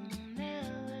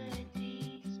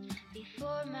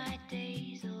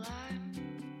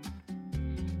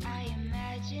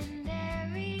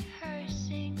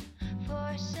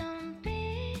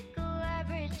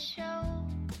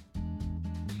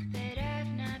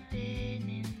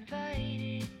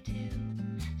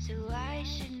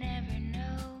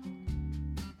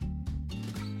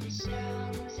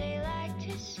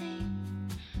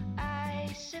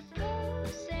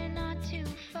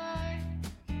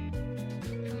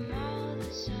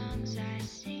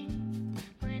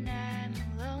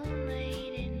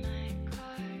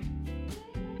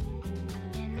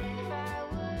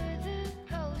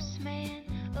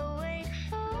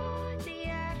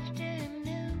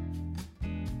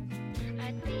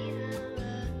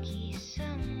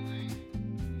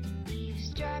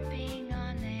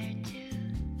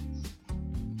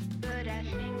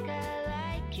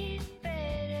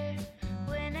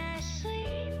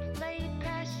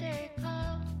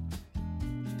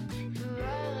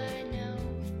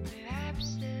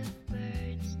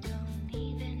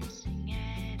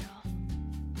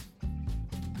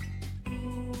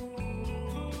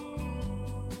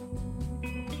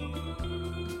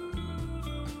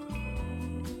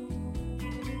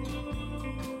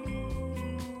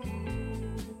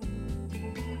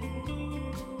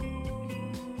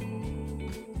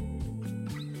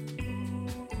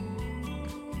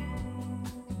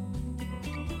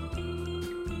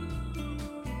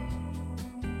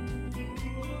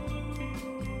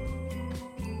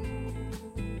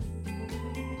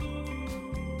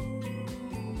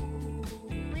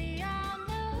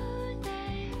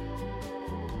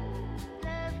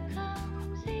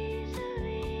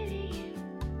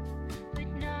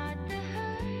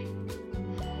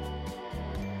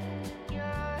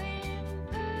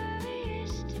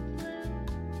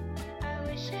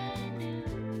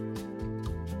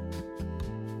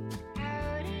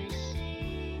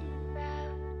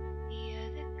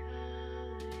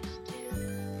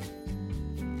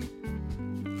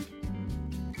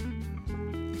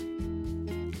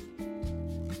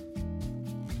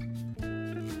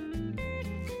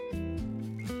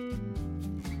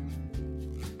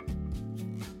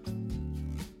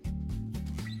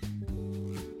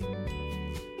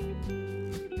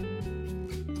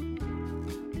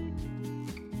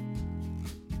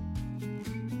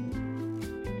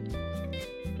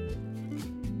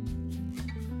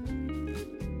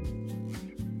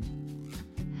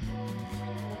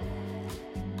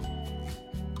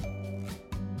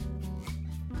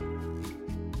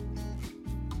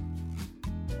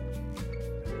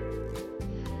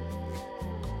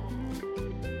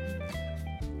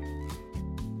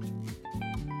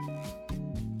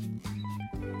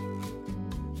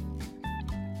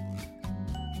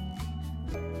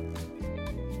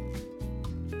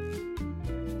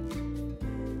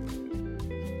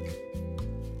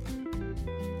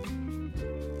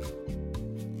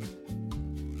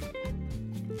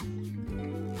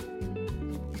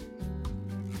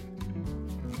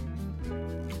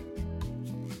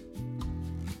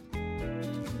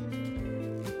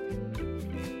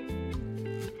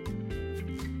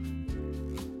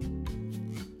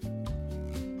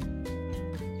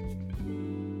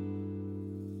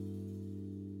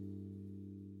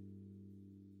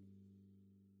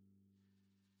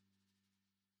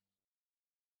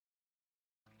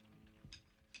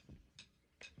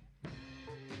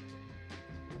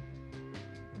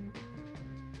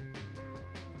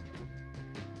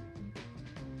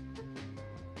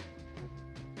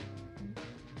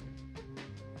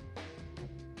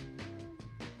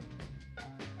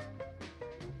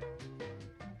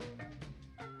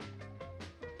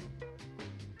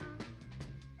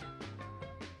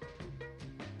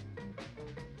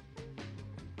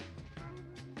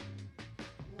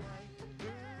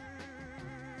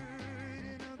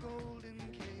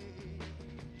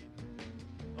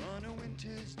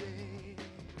winter's day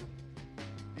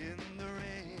in the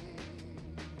rain.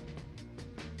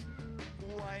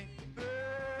 White bird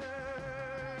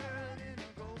in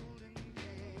a golden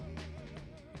cage,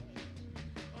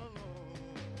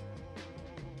 alone.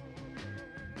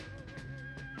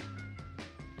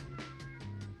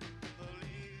 The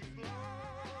leaves blow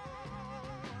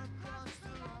across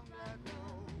the long black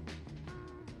road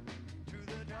to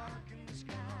the darkened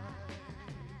sky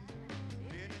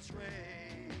in its rage.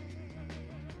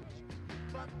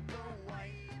 But the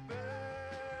white bird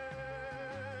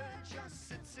just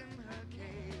sits in her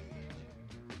cage,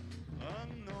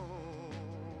 unknown.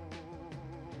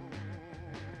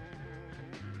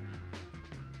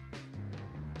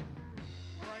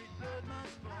 White bird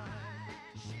must fly,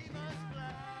 she must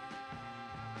fly.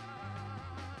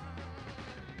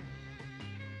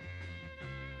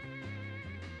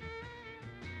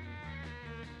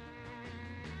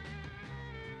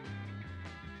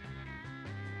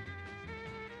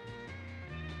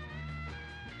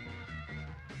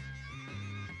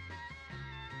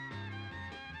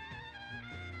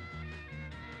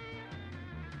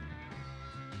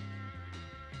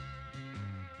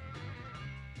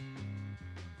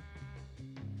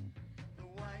 The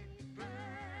white bird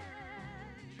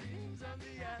dreams of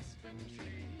the aspen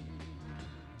tree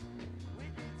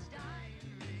with its dying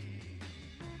leaves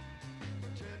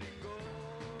turning gold.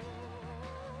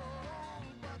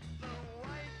 But the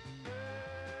white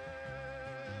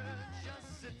bird just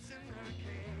sits in her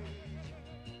cage,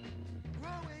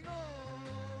 growing old.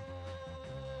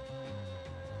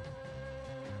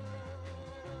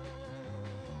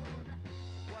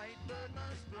 White bird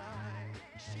must fly,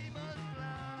 she must fly.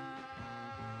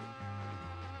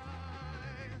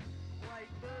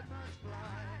 White bird must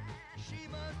fly, she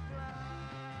must fly.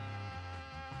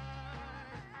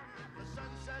 The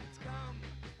sunsets come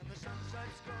and the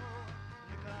sunsets go,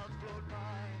 and the clouds float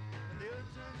by, and the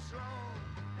earth turns slow,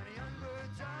 and a young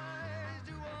bird's eyes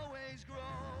do always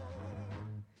grow.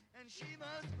 And she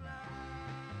must fly,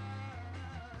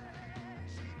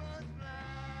 she must fly,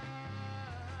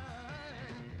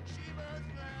 she must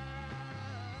fly.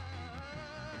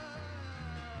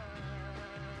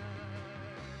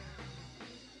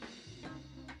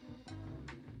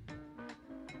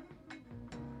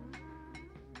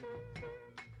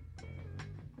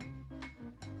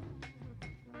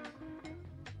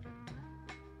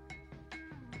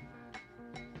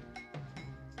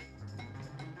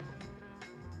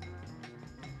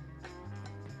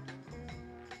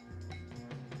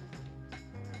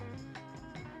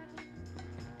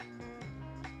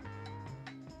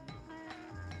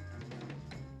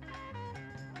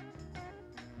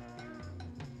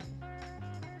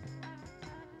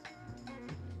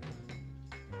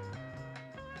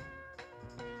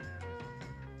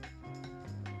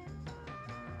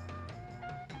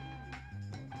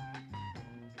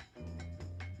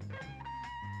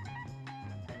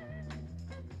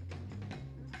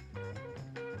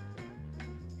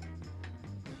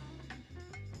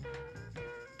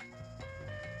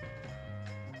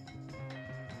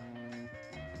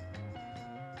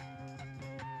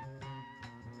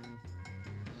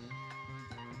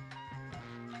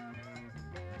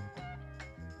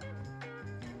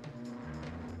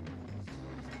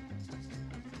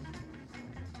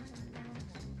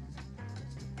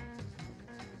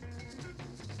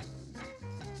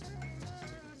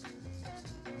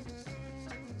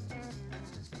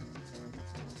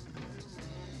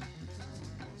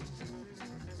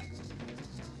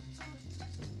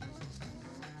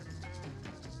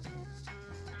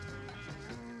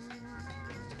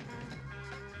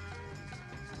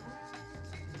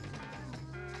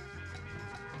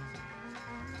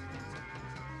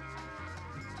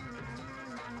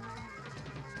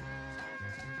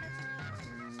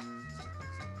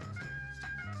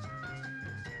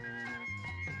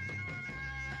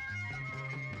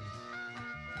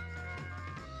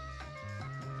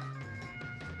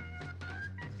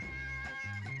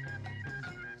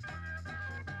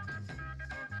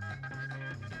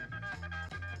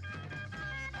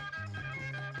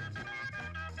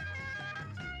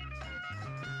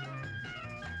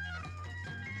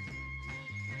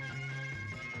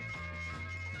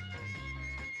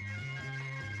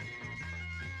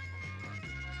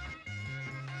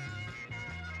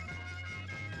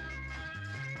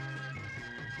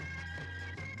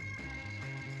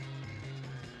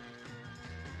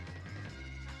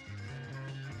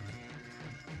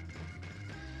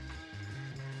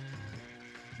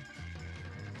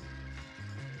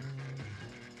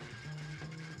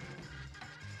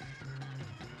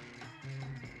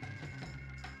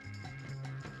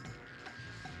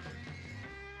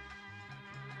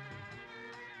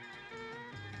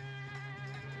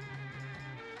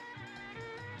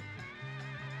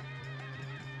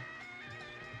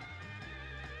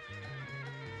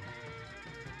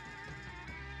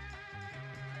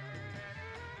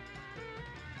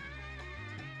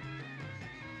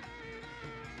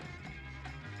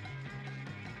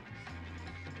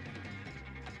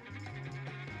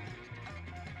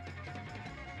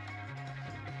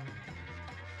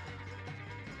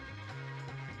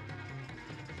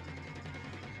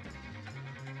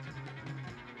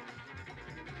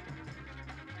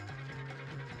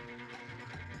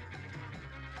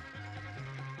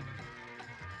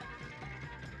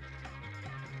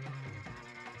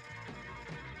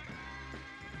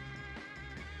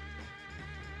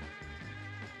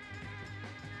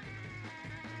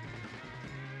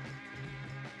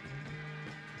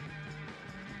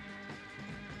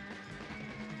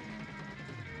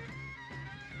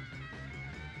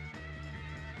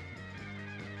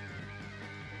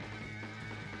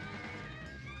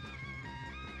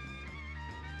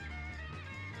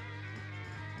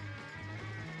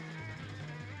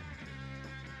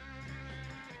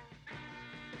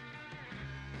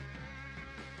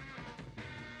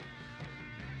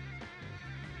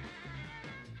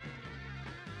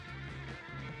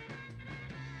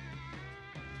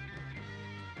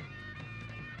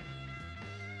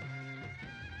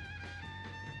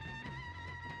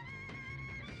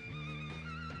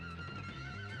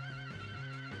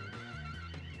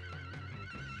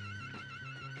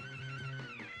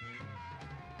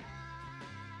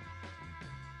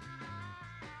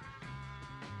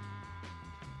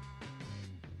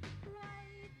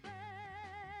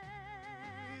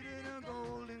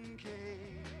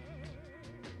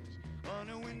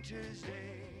 winter's day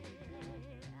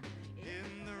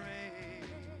in the rain.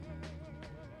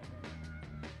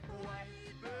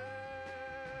 White bird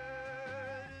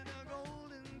in a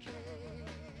golden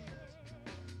cage,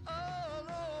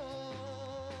 alone.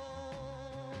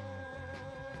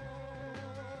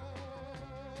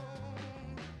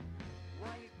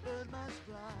 White bird must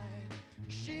fly,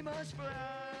 she must fly.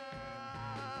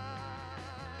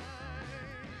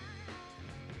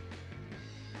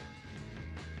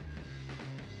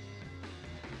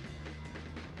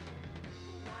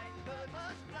 White bird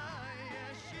must fly,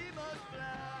 yes, she must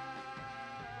fly.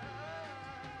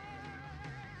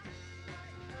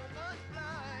 White bird must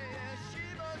fly, yes, she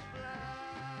must fly.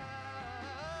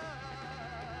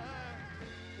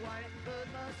 White bird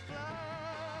must fly.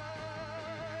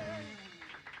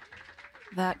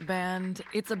 That band,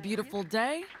 It's a Beautiful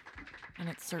Day, and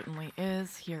it certainly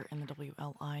is, here in the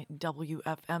WLI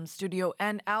WFM studio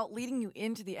and out, leading you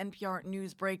into the NPR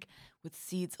news break with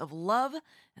Seeds of Love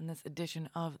and this edition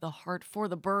of The Heart for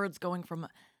the Birds, going from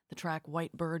the track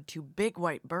White Bird to Big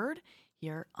White Bird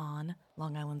here on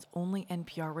Long Island's only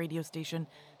NPR radio station,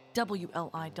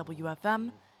 WLI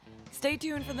WFM. Stay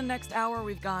tuned for the next hour.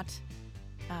 We've got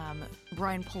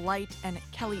Brian Polite and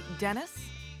Kelly Dennis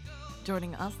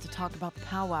joining us to talk about the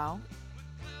powwow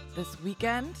this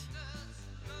weekend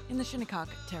in the Shinnecock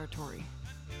territory.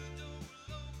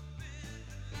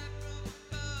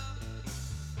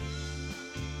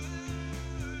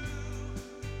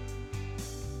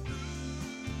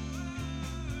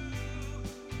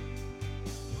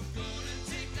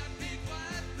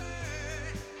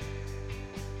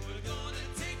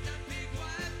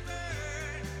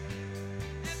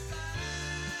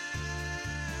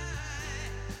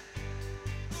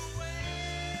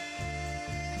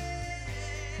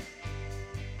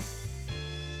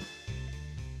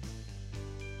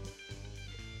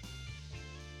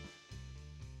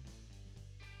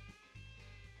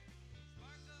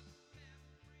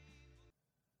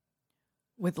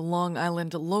 With Long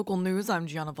Island local news, I'm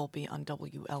Gianna Volpe on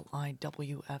WLI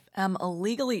WFM.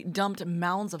 Illegally dumped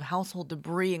mounds of household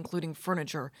debris, including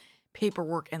furniture,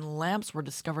 paperwork, and lamps, were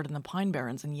discovered in the Pine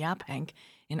Barrens in Yaphank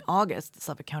in August. The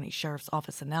Suffolk County Sheriff's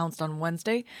Office announced on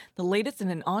Wednesday the latest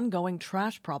in an ongoing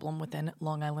trash problem within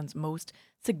Long Island's most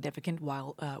significant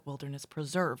wilderness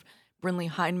preserve. Brinley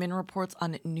Heineman reports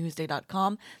on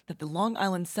Newsday.com that the Long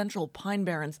Island Central Pine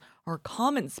Barrens are a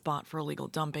common spot for illegal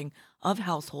dumping of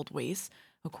household waste,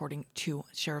 according to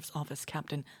Sheriff's Office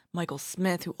Captain Michael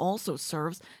Smith, who also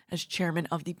serves as chairman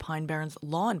of the Pine Barrens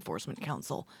Law Enforcement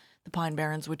Council. The Pine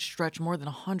Barrens, which stretch more than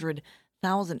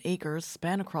 100,000 acres,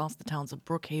 span across the towns of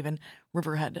Brookhaven,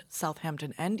 Riverhead,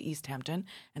 Southampton, and East Hampton,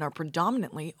 and are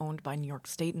predominantly owned by New York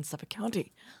State and Suffolk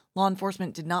County. Law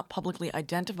enforcement did not publicly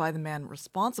identify the man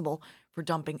responsible for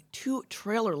dumping 2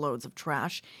 trailer loads of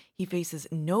trash. He faces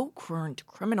no current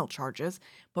criminal charges,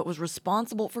 but was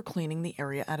responsible for cleaning the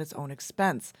area at his own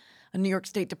expense. A New York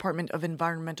State Department of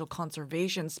Environmental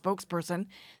Conservation spokesperson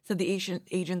said the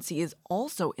agency is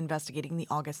also investigating the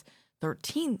August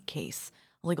 13 case.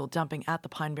 Illegal dumping at the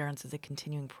Pine Barrens is a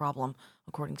continuing problem,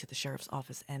 according to the Sheriff's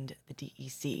Office and the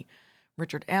DEC.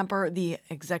 Richard Amper, the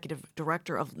executive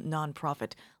director of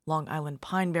nonprofit Long Island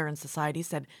Pine Barren Society,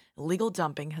 said illegal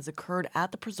dumping has occurred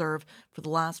at the preserve for the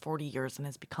last 40 years and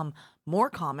has become more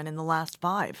common in the last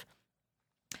 5.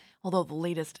 Although the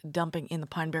latest dumping in the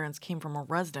Pine Barrens came from a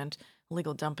resident,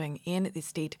 illegal dumping in the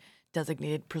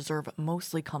state-designated preserve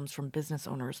mostly comes from business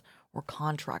owners or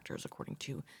contractors, according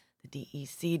to the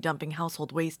DEC. Dumping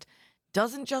household waste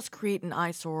doesn't just create an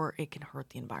eyesore, it can hurt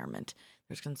the environment.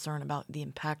 There's concern about the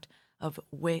impact of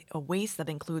waste that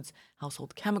includes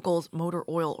household chemicals, motor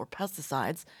oil, or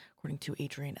pesticides, according to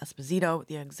Adrian Esposito,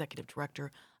 the executive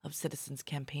director of Citizens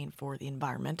Campaign for the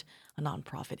Environment, a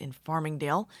nonprofit in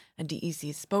Farmingdale. A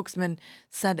DEC spokesman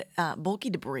said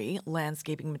bulky debris,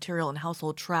 landscaping material, and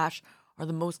household trash are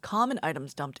the most common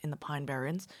items dumped in the Pine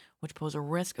Barrens, which pose a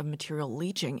risk of material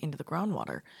leaching into the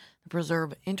groundwater. The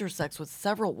preserve intersects with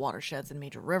several watersheds and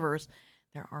major rivers.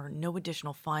 There are no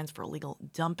additional fines for illegal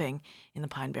dumping in the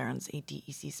Pine Barrens, a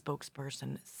DEC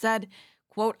spokesperson said.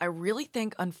 Quote, I really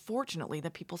think, unfortunately,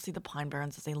 that people see the Pine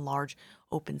Barrens as a large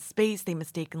open space they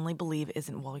mistakenly believe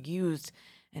isn't well used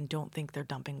and don't think their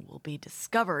dumping will be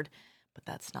discovered. But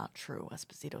that's not true,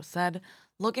 Esposito said.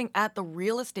 Looking at the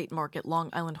real estate market, Long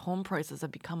Island home prices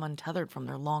have become untethered from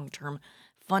their long-term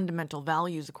fundamental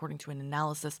values, according to an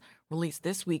analysis released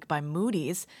this week by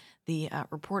Moody's. The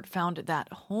report found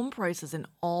that home prices in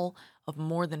all of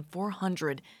more than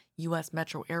 400 U.S.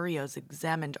 metro areas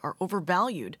examined are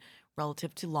overvalued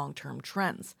relative to long-term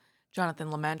trends. Jonathan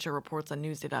LaMancha reports on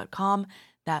Newsday.com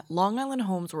that Long Island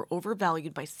homes were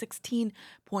overvalued by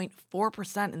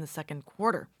 16.4% in the second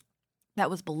quarter. That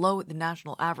was below the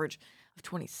national average of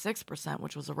 26%,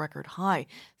 which was a record high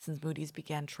since Moody's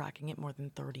began tracking it more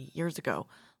than 30 years ago.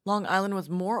 Long Island was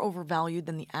more overvalued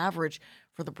than the average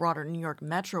for the broader New York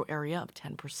metro area of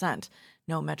 10%.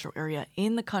 No metro area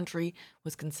in the country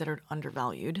was considered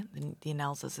undervalued. The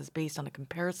analysis is based on a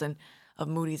comparison of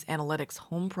Moody's Analytics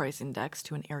Home Price Index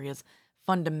to an area's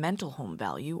fundamental home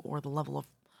value, or the level of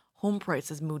home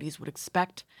prices Moody's would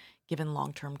expect given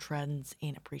long-term trends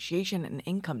in appreciation and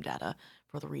income data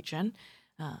for the region.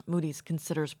 Moody's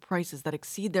considers prices that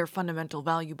exceed their fundamental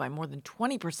value by more than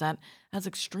 20% as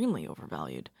extremely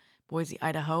overvalued. Boise,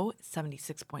 Idaho,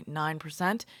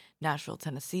 76.9%, Nashville,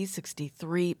 Tennessee,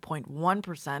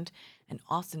 63.1%, and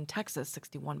Austin, Texas,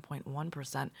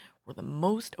 61.1% were the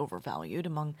most overvalued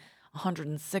among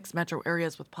 106 metro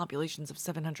areas with populations of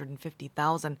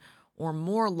 750,000 or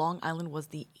more. Long Island was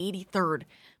the 83rd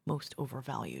most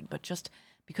overvalued. But just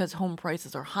because home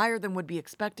prices are higher than would be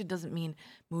expected doesn't mean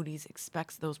Moody's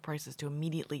expects those prices to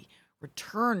immediately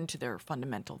return to their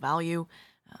fundamental value.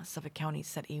 Suffolk County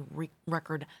set a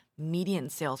record median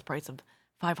sales price of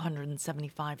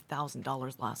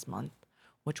 $575,000 last month,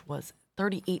 which was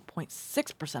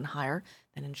 38.6% higher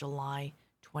than in July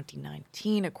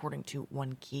 2019, according to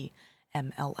One Key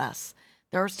MLS.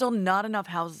 There are still not enough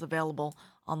houses available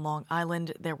on Long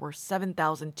Island. There were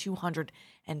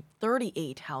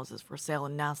 7,238 houses for sale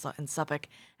in Nassau and Suffolk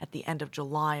at the end of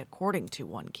July, according to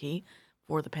One Key.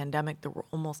 For the pandemic, there were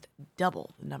almost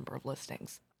double the number of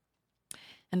listings.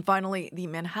 And finally, the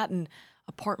Manhattan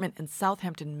apartment and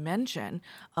Southampton mansion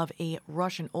of a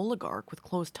Russian oligarch with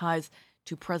close ties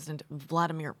to President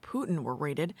Vladimir Putin were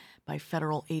raided by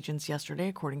federal agents yesterday,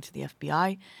 according to the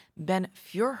FBI. Ben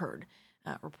Furherd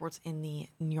reports in the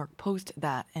New York Post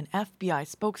that an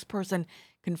FBI spokesperson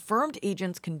confirmed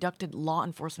agents conducted law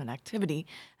enforcement activity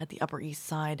at the Upper East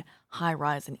Side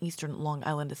high-rise and eastern Long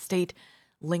Island estate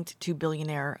linked to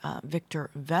billionaire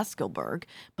Victor Veskelberg,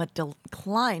 but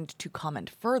declined to comment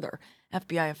further.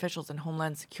 FBI officials and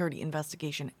Homeland Security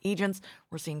investigation agents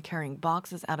were seen carrying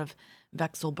boxes out of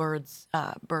Veskelberg's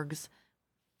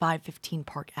 515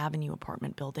 Park Avenue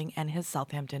apartment building and his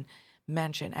Southampton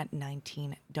mansion at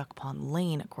 19 Duck Pond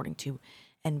Lane, according to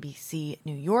NBC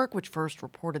New York, which first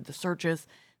reported the searches.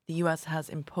 The U.S. has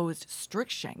imposed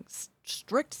strict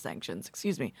sanctions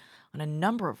on a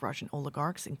number of Russian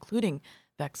oligarchs, including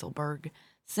Veskelberg,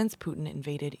 since Putin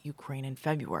invaded Ukraine in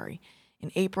February.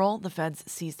 In April, the feds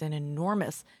seized an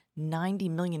enormous $90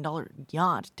 million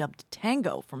yacht dubbed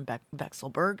Tango from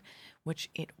Veskelberg, which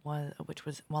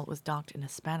was while it was docked in a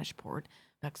Spanish port.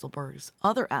 Veskelberg's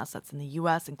other assets in the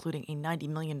U.S., including a $90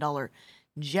 million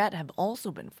jet, have also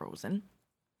been frozen.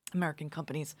 American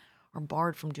companies are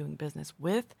barred from doing business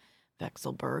with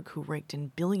Veskelberg, who raked in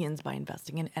billions by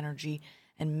investing in energy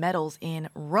and metals in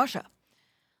Russia.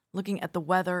 Looking at the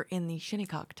weather in the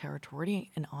Shinnecock territory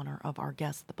in honor of our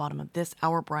guests at the bottom of this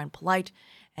hour, Brian Polite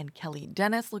and Kelly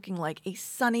Dennis, looking like a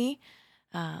sunny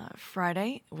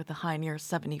Friday with a high near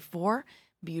 74.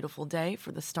 Beautiful day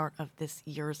for the start of this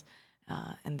year's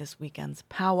and this weekend's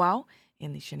powwow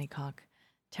in the Shinnecock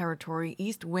territory.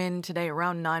 East wind today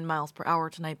around 9 miles per hour.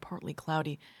 Tonight partly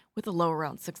cloudy with a low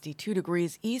around 62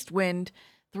 degrees. East wind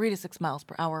 3 to 6 miles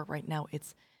per hour. Right now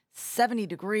it's 70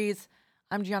 degrees.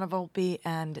 I'm Gianna Volpe,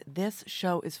 and this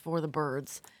show is for the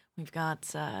birds. We've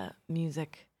got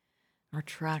music or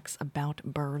tracks about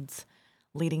birds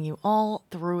leading you all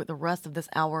through the rest of this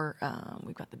hour.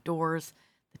 We've got the Doors,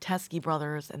 the Teskey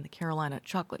Brothers, and the Carolina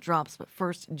Chocolate Drops. But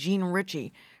first, Gene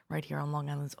Ritchie, right here on Long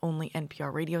Island's only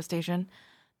NPR radio station,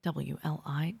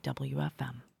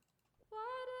 WLIWFM.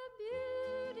 What a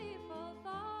beautiful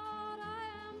thought I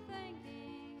am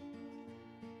thinking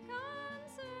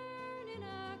concerning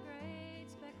a great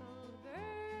speckled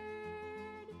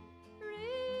bird.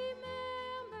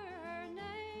 Remember, her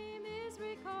name is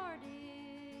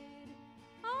recorded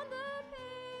on the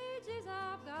pages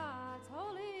of God's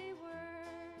holy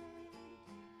word.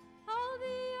 All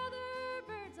the other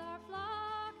birds are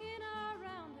flocking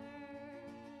around her.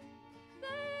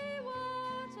 They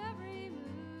watch every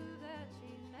move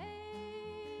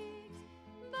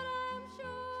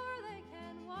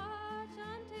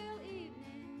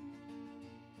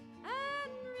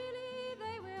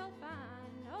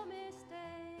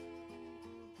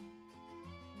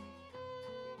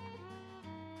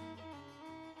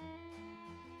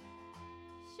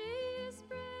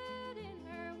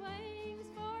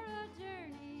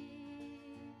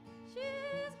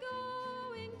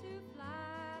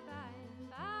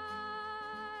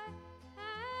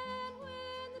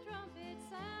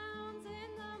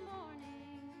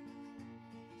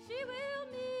will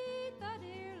meet the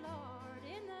dear Lord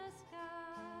in the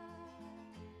sky,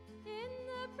 in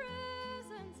the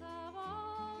presence of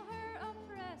all her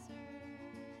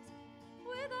oppressors,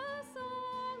 with a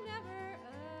song never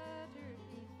uttered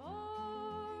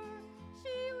before.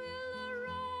 She will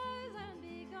arise and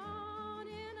be gone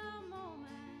in a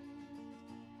moment,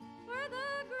 where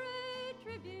the great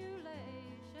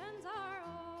tribulations are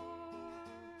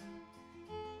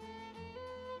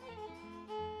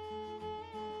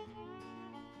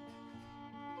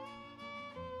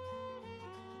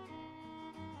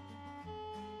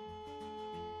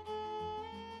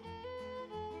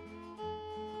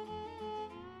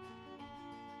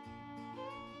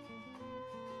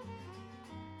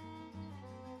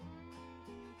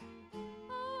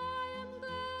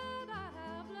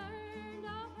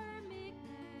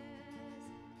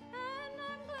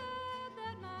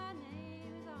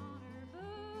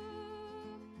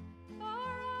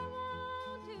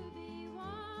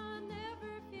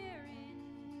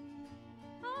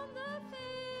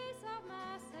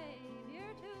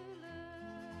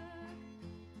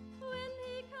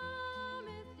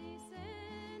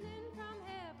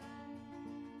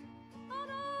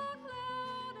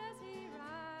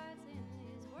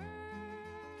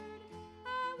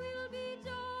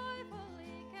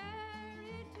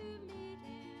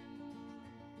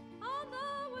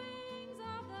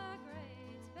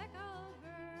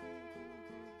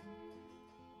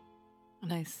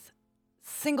Nice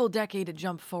single decade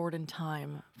jump forward in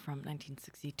time from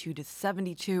 1962 to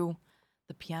 72.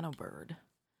 The Piano Bird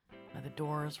by The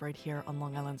Doors right here on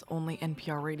Long Island's only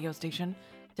NPR radio station,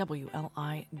 WLIWFM.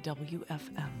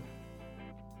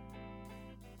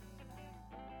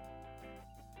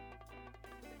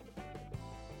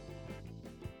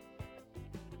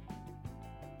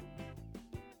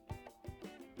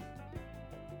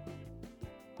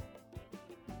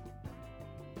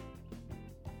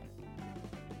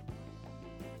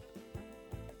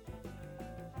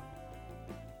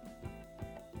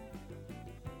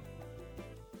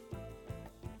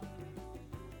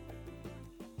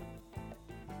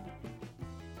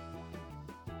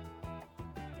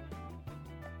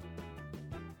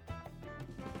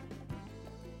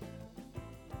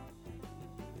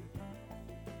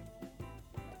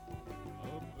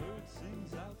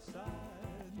 Sings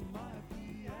outside my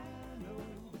piano,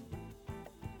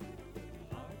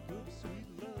 harp of sweet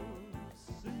love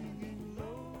singing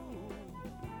low.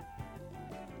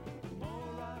 The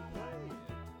more I play,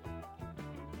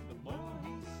 the more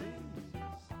he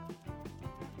sings.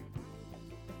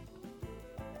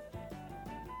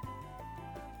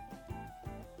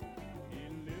 He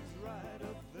lives right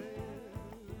up there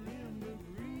in the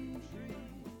green tree,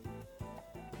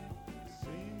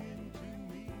 singing to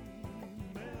me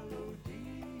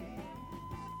melodies,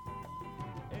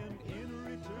 and in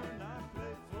return I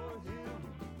play for him.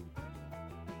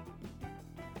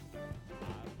 I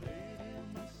played him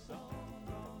a song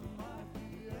on my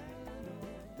piano.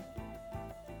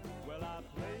 Well, I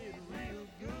played real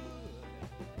good.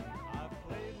 I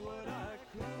played what I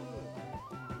could,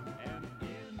 and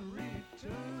in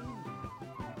return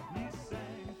he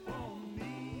sang for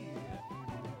me.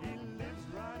 He lives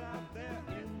right out there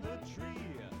in the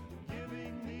tree,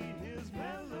 giving me his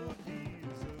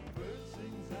melodies. A bird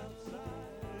sings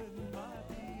outside my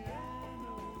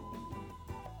piano.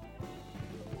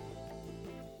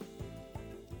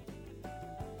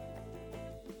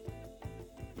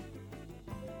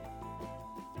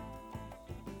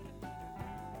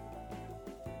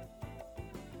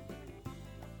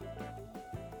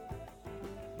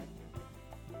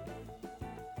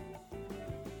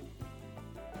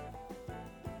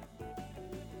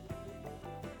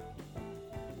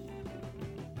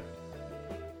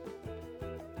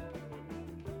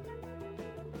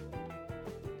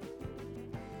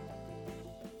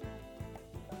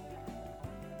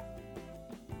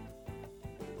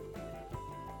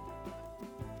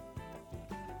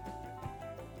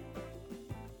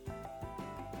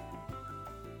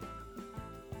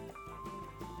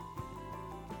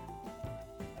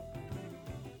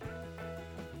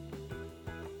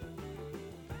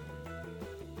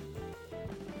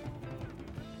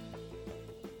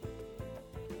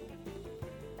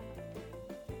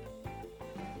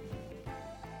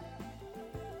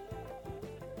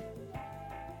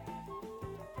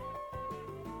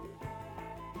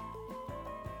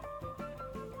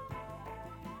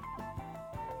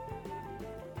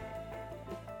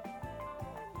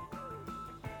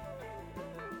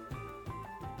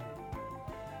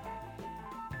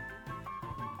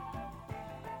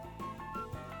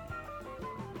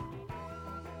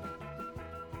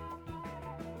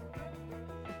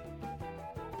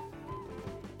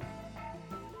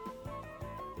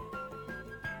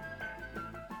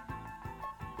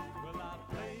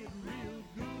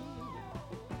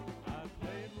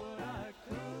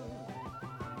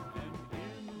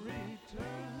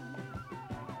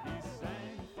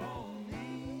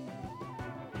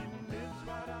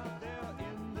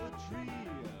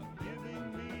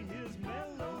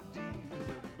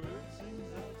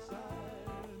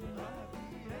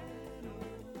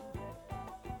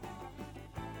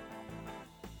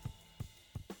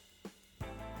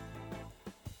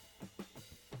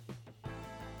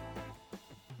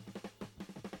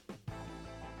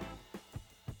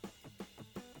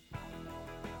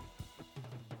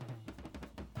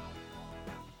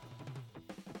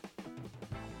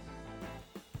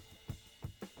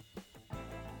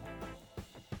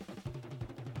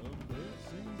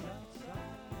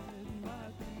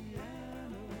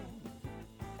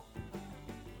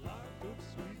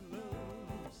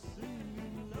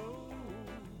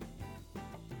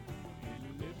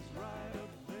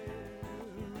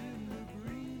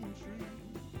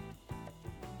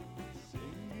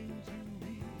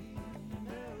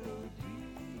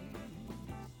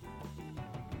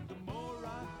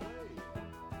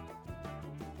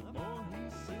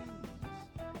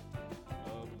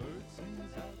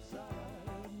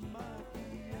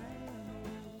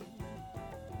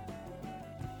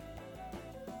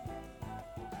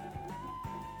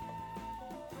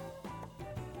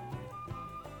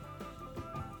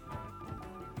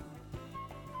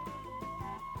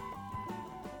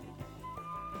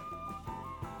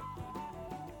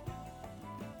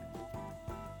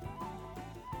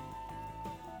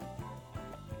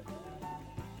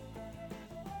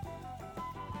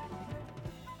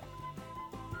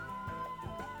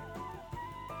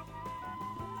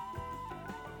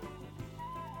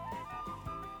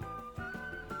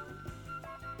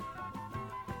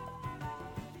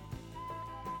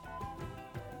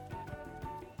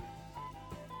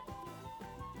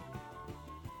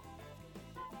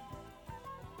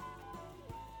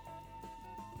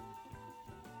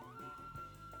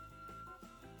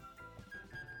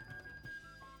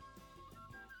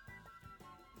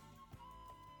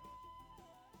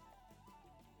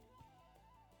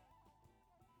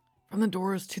 From the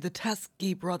Doors to the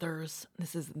Teskey Brothers,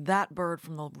 this is That Bird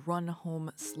from the Run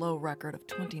Home Slow record of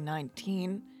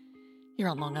 2019, here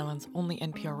on Long Island's only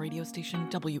NPR radio station,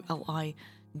 WLIWFM.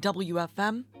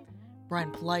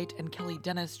 Brian Polite and Kelly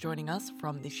Dennis joining us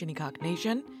from the Shinnecock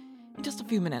Nation in just a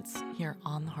few minutes here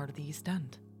on the Heart of the East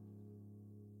End.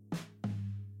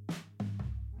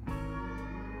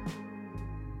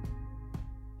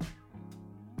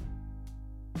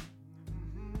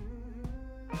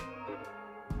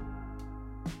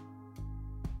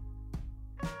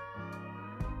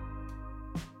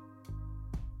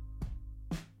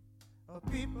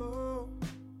 People,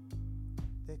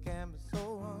 they can be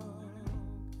so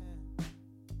unkind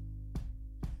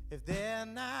if they're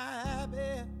not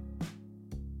happy,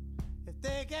 if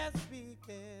they can't speak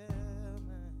their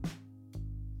mind.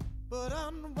 But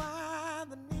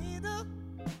unwind the needle,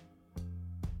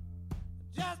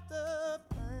 just a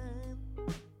flame.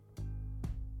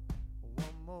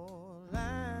 One more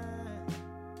line,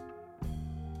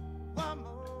 one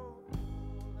more.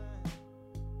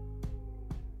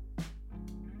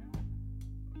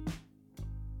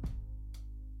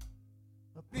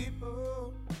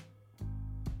 People,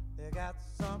 they got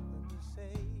something to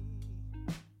say.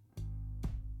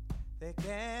 They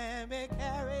can't be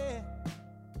carried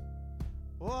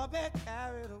or be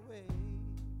carried away.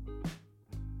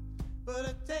 But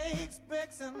it takes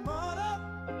bricks and mortar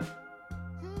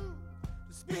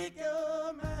to speak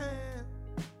your mind.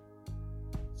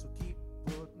 So keep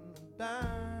putting them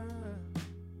down.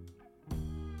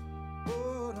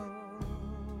 Put 'em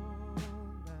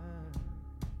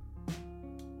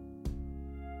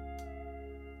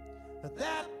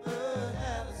that bird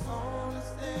had its own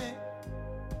thing,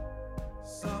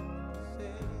 something to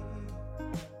say.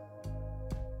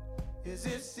 Is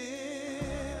it still,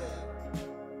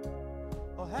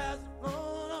 or has it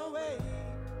flown away?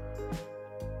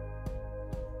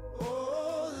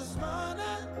 Oh, this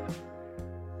morning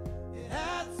it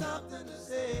had something to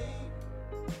say.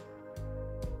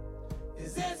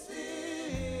 Is it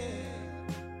still,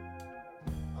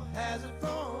 or has it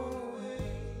flown away?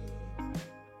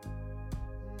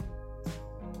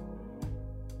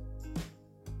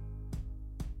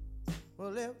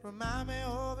 Well, it remind me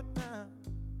of a time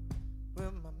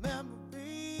when my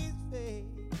memories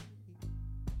fade.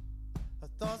 My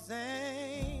thoughts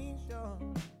ain't sure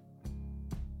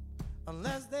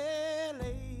unless they're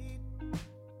late.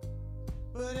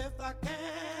 But if I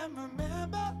can't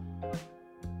remember,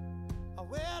 I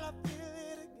will feel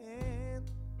it again.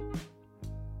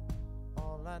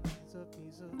 All I need's a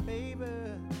piece of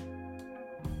paper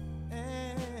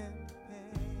and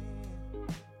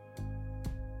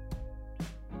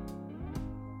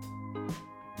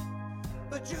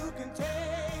but you can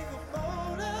take a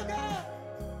photograph,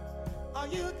 or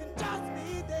you can just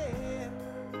be there.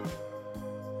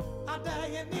 I dare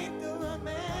you need to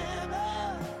remember,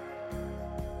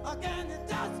 or can you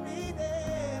just be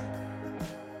there?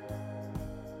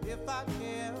 If I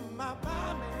care, my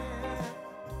man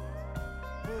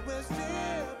will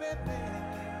still be there.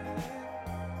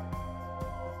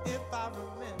 If I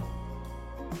remember,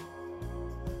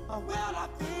 or will I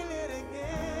feel it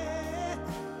again?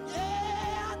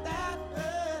 Yeah, that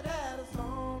bird had a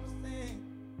song to sing,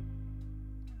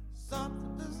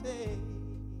 something to say.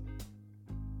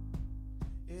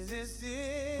 Is it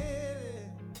silly,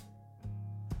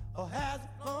 or has it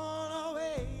gone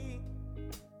away?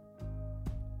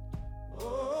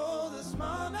 Oh, this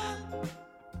morning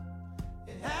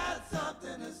it had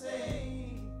something to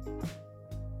say.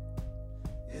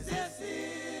 Is it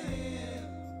silly,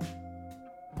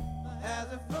 or has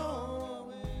it flown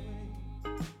away?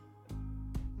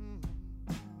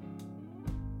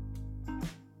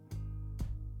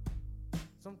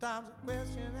 Sometimes I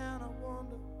question and I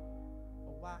wonder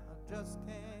why I just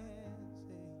can't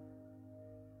say.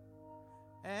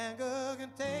 Anger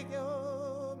can take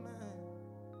your mind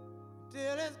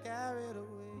till it's carried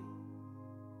away,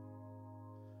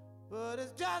 but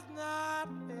it's just not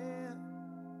fair.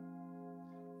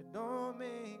 It don't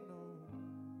make no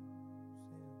sense,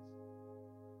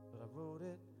 but I wrote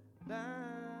it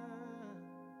down.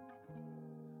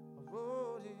 I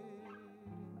wrote it.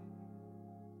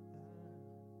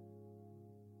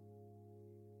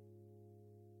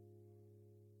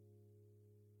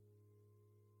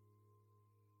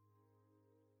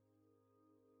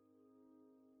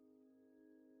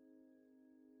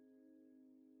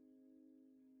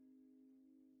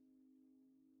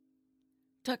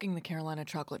 Tucking the Carolina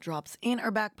chocolate drops in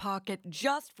our back pocket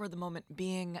just for the moment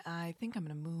being. I think I'm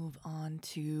going to move on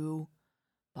to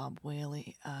Bob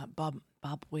Whaley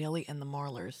and the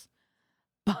Marlers.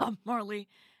 Bob Marley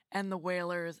and the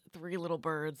Wailers, Three Little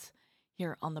Birds,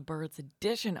 here on the Birds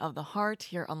edition of The Heart,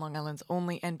 here on Long Island's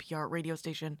only NPR radio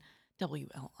station,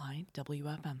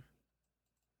 WLIWFM.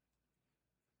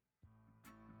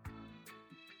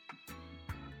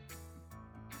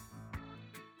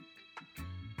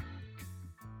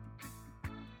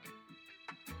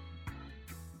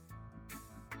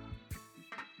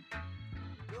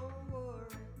 Don't worry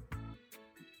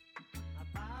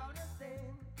about a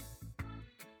thing,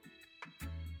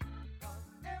 'cause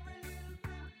every little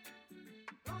thing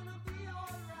gonna be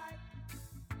alright.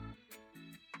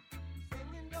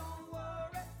 Singing, don't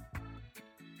worry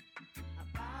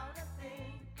about a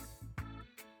thing,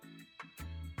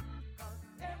 'cause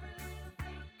every little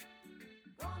thing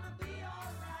gonna be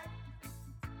alright.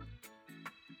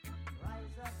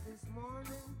 Rise up this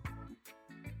morning,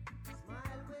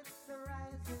 smile with the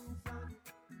rising sun.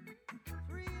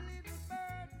 Three little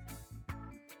birds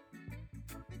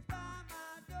pitch by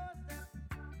my doorstep,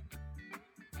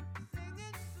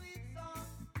 singing sweet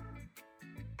songs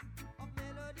of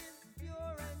melodies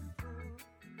pure and true,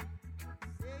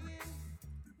 saying,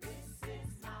 "This is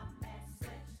my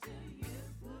message to you."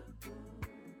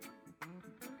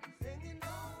 Singing,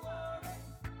 don't worry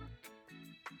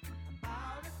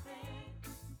about a thing,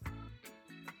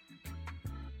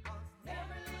 'cause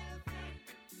every little thing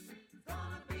is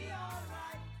gonna be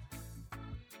alright.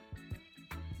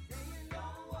 Saying,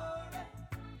 don't worry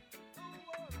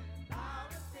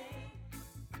about a thing,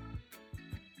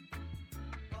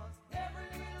 'cause every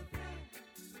little thing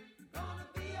is gonna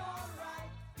be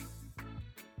alright.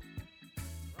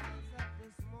 Rise up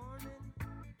this morning,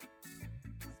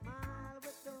 smile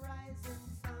with the rising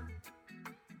sun.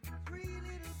 Three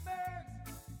little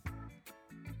birds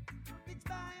pitch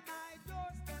by my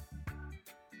doorstep,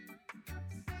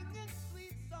 singing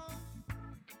sweet songs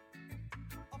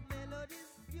of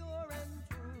melodies pure and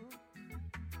true,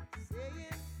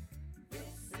 saying,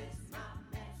 "This is my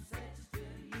message to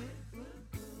you."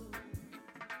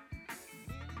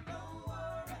 Meaning, don't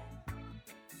worry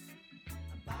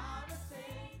about a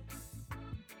thing.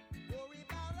 Worry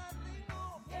about a thing,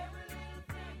 oh, every little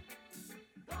thing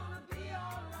gonna be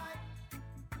alright.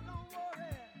 Don't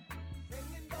worry,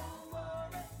 singing, don't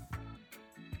worry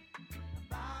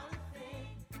about a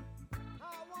thing. I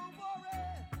won't worry,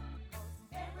 'cause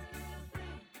every little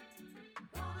thing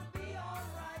gonna be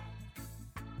alright.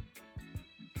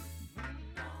 Meaning,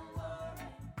 don't worry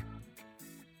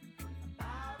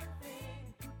about a thing,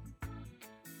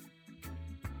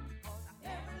 'cause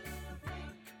every little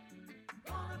thing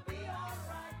gonna be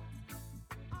alright.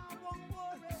 I won't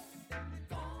worry, singing,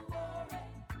 don't worry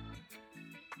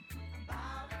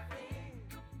about a thing,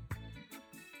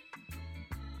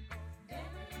 'cause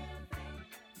every little thing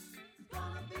is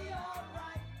gonna be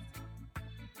alright.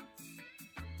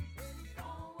 Singing,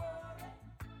 don't worry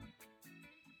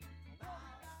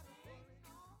about a thing.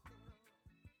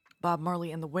 Bob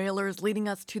Marley and the Wailers leading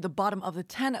us to the bottom of the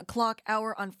 10 o'clock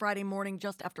hour on Friday morning,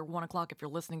 just after 1 o'clock if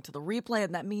you're listening to the replay.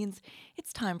 And that means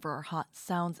it's time for our Hot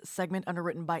Sounds segment,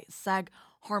 underwritten by Sag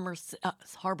Harbor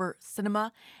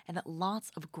Cinema, and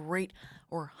lots of great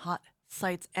or hot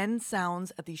sights and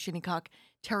sounds at the Shinnecock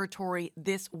Territory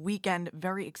this weekend.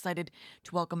 Very excited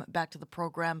to welcome back to the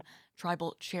program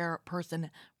Tribal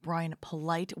Chairperson Brian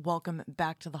Polite. Welcome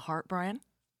back to the Heart, Brian.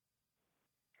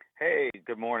 Hey,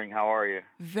 good morning. How are you?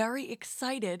 Very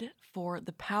excited for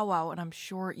the powwow, and I'm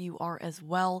sure you are as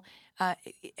well.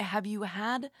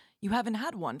 You haven't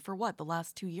had one for what, the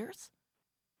last 2 years?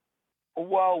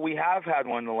 Well, we have had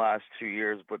one the last 2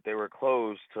 years, but they were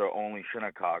closed to only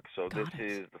Shinnecock. So this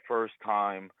is the first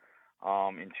time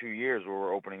in 2 years where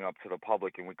we're opening up to the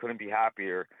public, and we couldn't be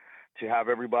happier to have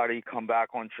everybody come back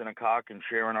on Shinnecock and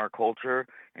sharing our culture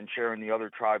and sharing the other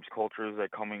tribes' cultures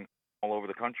that coming all over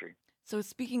the country. So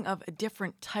speaking of a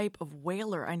different type of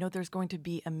whaler, I know there's going to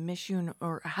be a Michoud,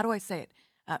 or how do I say it?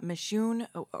 Michoud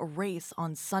a race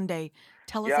on Sunday.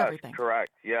 Tell us everything. Yes,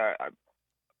 correct.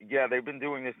 Yeah, they've been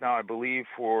doing this now, I believe,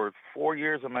 for 4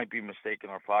 years. I might be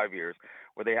mistaken, or 5 years,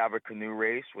 where they have a canoe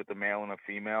race with a male and a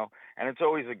female, and it's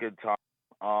always a good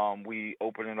time. We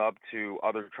open it up to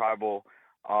other tribal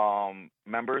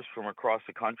members from across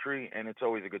the country, and it's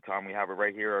always a good time. We have it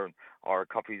right here on our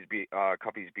Cuffy's Beach,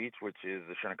 which is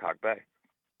the Shinnecock Bay.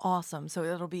 Awesome. So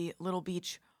it'll be Little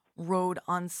Beach Road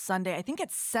on Sunday. I think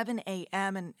it's 7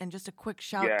 a.m. And just a quick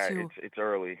shout to... Yeah, it's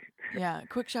early. Yeah,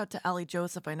 quick shout to Allie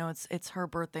Joseph. I know it's her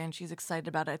birthday, and she's excited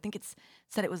about it. I think it's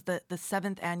said it was the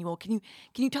 7th annual. Can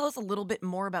you tell us a little bit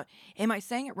more about... Am I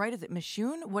saying it right? Is it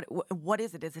Michoud? What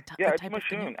is it? Is it a type it's of Michoud,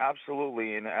 canoe?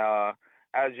 Absolutely. And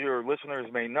as your listeners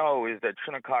may know, is that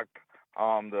Shinnecock,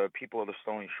 the people of the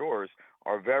Stony Shores,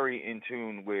 are very in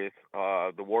tune with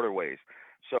the waterways.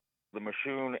 So the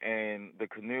Mashoon and the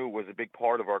canoe was a big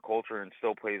part of our culture and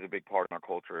still plays a big part in our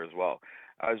culture as well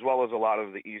as a lot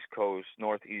of the East Coast,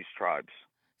 Northeast tribes.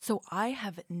 So I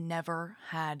have never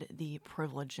had the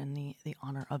privilege and the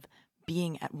honor of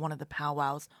being at one of the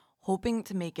powwows, hoping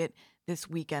to make it this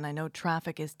weekend. I know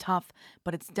traffic is tough,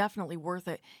 but it's definitely worth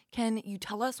it. Can you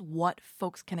tell us what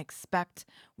folks can expect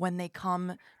when they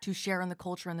come to share in the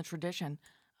culture and the tradition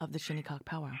of the Shinnecock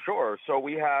Powwow? Sure. So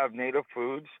we have native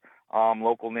foods,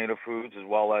 local native foods, as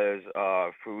well as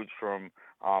foods from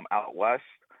out west,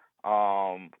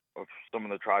 of some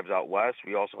of the tribes out west.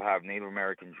 We also have Native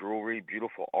American jewelry,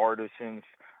 beautiful artisans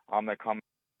that come,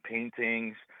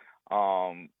 paintings,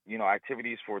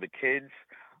 activities for the kids,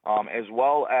 as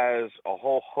well as a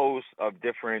whole host of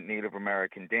different Native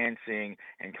American dancing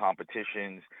and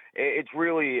competitions. It's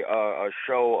really a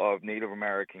show of Native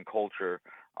American culture,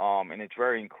 and it's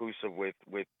very inclusive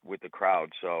with the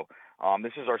crowd. So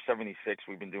this is our 76th.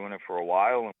 We've been doing it for a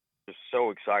while, and we're just so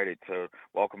excited to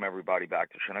welcome everybody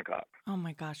back to Shinnecock. Oh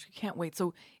my gosh, I can't wait.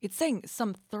 So it's saying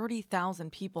some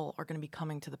 30,000 people are going to be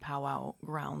coming to the powwow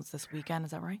grounds this weekend.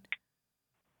 Is that right?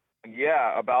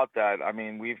 Yeah, about that. I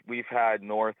mean, we've had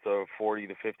north of 40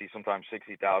 to 50, sometimes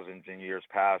 60,000 in years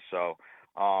past. So,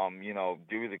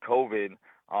 due to COVID,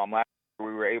 last year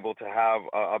we were able to have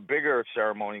a bigger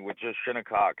ceremony with just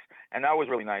Shinnecocks, and that was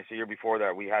really nice. The year before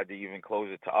that, we had to even close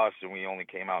it to us, and we only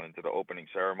came out into the opening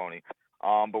ceremony.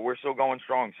 But we're still going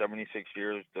strong. 76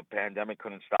 years. The pandemic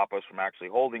couldn't stop us from actually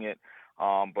holding it.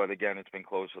 But again, it's been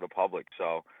closed to the public.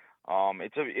 So,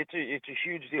 it's a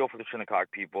huge deal for the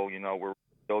Shinnecock people. We're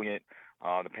resilient.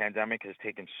 The pandemic has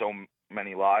taken so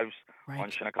many lives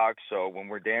on Shinnecock. So when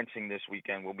we're dancing this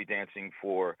weekend, we'll be dancing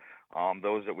for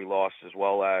those that we lost, as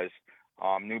well as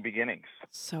new beginnings.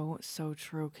 So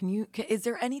true. Is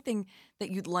there anything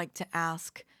that you'd like to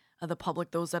ask the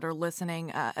public, those that are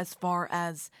listening, as far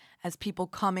as people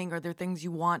coming? Are there things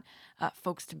you want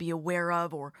folks to be aware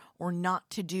of, or not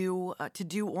to do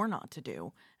or not to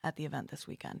do at the event this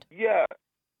weekend? Yeah.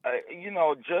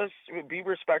 Just be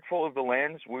respectful of the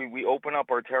lands. We open up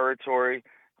our territory,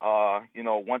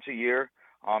 once a year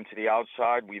to the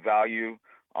outside. We value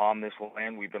this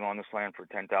land. We've been on this land for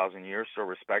 10,000 years, so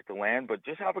respect the land, but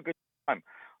just have a good time.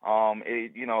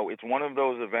 It's one of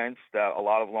those events that a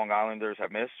lot of Long Islanders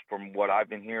have missed, from what I've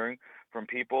been hearing from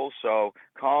people. So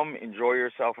come, enjoy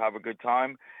yourself, have a good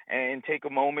time, and take a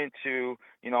moment to,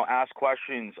 ask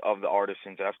questions of the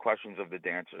artisans, ask questions of the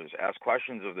dancers, ask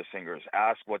questions of the singers,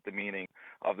 ask what the meaning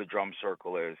of the drum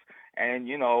circle is, and,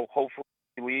 hopefully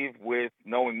leave with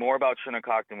knowing more about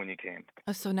Shinnecock than when you came.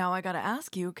 So now I got to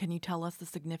ask you, can you tell us the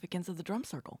significance of the drum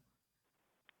circle?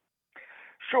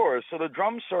 Sure. So the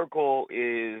drum circle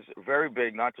is very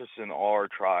big, not just in our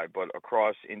tribe, but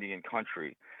across Indian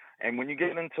country. And when you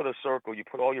get into the circle, you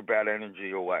put all your bad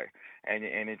energy away, and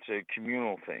it's a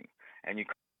communal thing. And you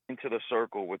come into the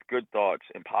circle with good thoughts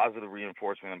and positive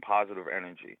reinforcement and positive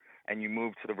energy, and you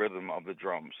move to the rhythm of the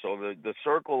drum. So the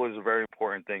circle is a very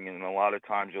important thing, and a lot of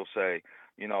times you'll say,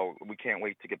 we can't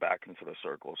wait to get back into the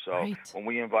circle. So when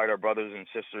we invite our brothers and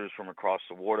sisters from across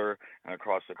the water and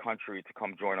across the country to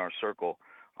come join our circle,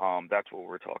 that's what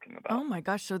we're talking about. Oh my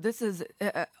gosh. So this is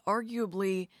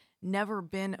arguably never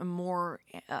been a more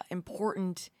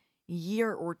important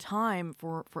year or time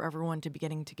for everyone to be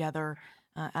getting together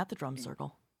at the drum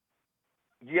circle.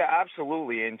 Yeah,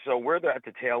 absolutely. And so we're at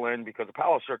the tail end, because the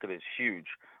powwow circuit is huge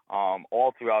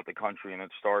all throughout the country, and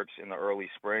it starts in the early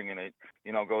spring, and it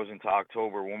goes into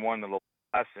October. We're one of the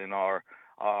last in our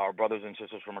brothers and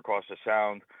sisters from across the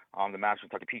Sound, the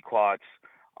Mashantucket Pequots,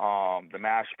 the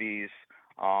Mashpees,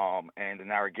 and the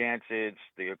Narragansetts,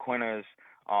 the Aquinas.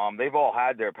 They've all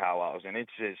had their powwows, and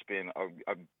it's just been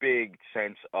a big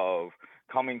sense of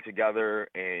coming together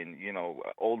and,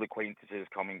 old acquaintances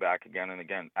coming back again and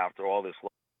again after all this.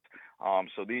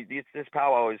 So this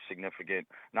powwow is significant,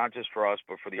 not just for us,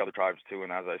 but for the other tribes too.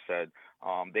 And as I said,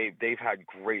 they've had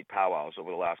great powwows over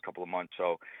the last couple of months.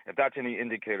 So if that's any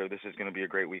indicator, this is going to be a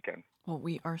great weekend. Well,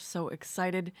 we are so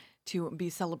excited to be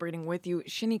celebrating with you.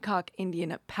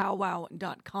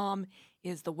 ShinnecockIndianPowwow.com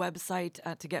is the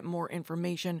website to get more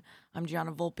information. I'm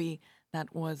Gianna Volpe.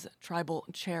 That was Tribal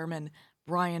Chairman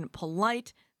Brian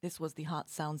Polite. This was the Hot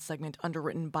Sound segment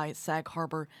underwritten by Sag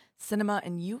Harbor Cinema.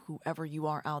 And you, whoever you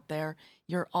are out there,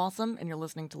 you're awesome, and you're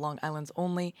listening to Long Island's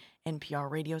only NPR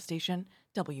radio station,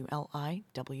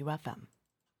 WLIWFM.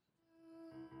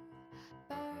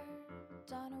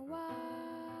 Birds on a wire.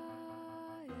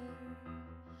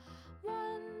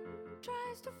 One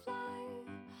tries to fly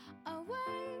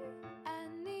away,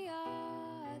 and the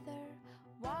other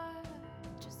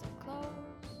watches up close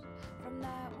from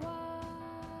that wire.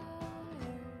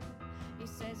 He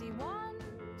says he he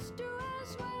wants to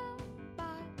as well,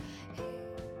 but he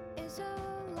is a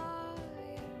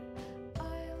liar.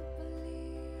 I'll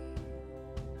believe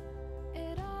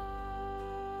it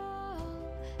all.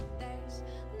 There's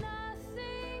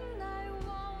nothing I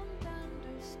won't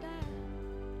understand.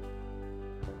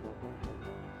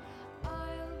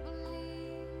 I'll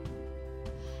believe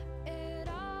it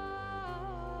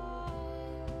all.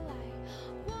 I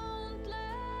won't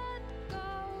let go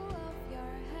of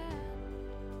your hand.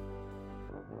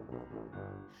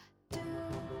 Two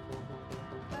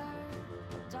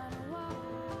birds on a wire.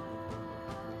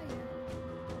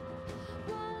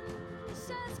 One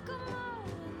says come on,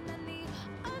 and the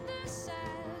other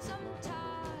says I'm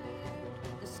tired.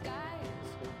 The sky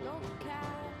is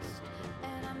overcast,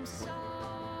 and I'm sorry.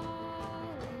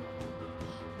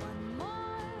 One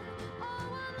more or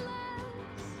one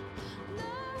less,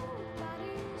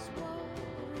 nobody's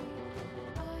worried.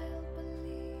 I'll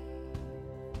believe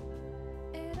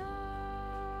it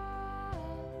all.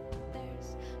 There's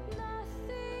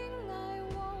nothing I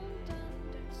won't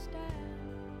understand.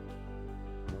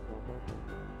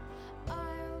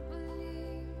 I'll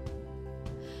believe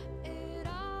it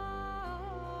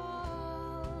all.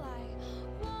 I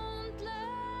won't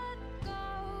let go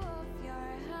of your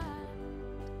hand.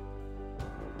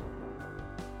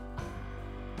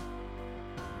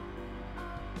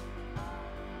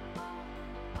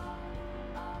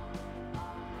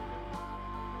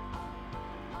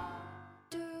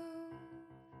 Two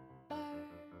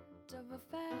birds of a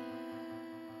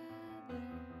feather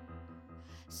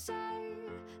say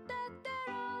that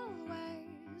they're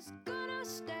always gonna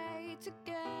stay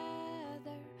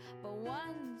together, but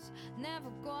one's never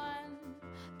going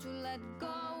to let go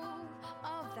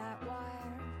of that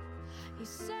wire. He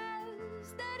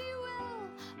says that he will,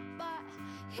 but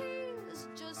he's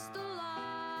just a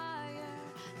liar.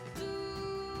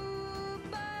 Two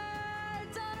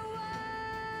birds on a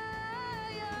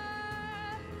wire.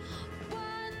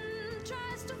 One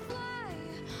tries to fly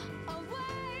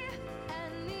away,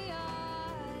 and the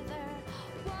other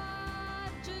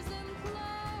watches him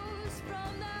close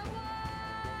from that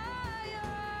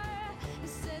wire. He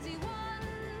says he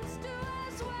wants to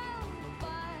as well,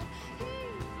 but he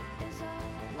is a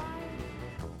liar.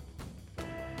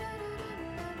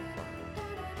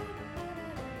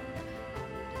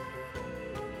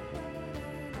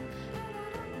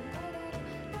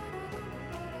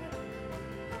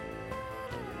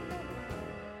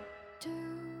 Two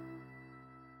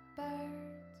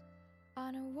birds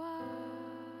on a wire.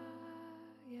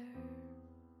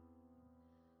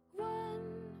 One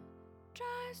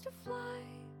tries to fly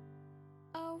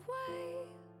away,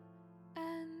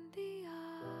 and the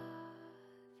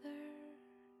other.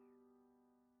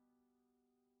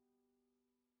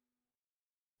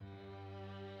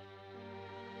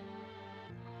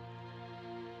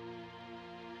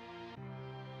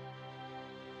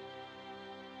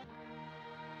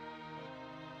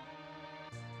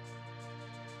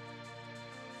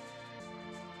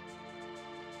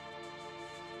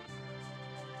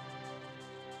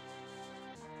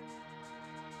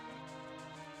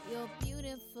 You're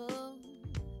beautiful,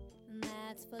 and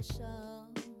that's for sure.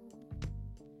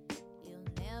 You'll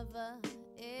never,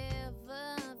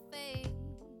 ever fade.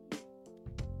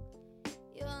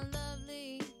 You're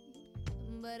lovely,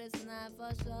 but it's not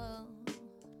for sure.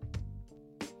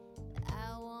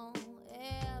 I won't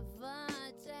ever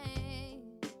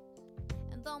change.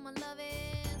 And though my love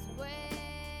is great,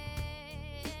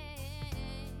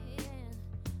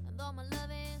 and though my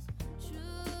love is true,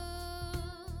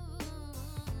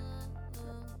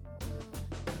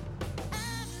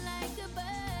 I'm like a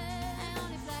bird, I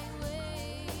only fly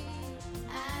away.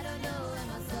 I don't know where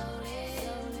my soul is,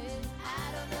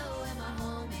 I don't know where my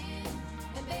home is.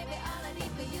 And baby, all I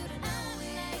need for you to know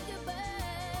is I'm like a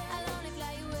bird, I'll only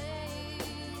fly away.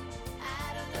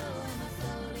 I don't know where my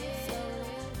soul is,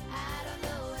 I don't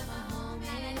know where my home is.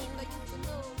 And I need for you to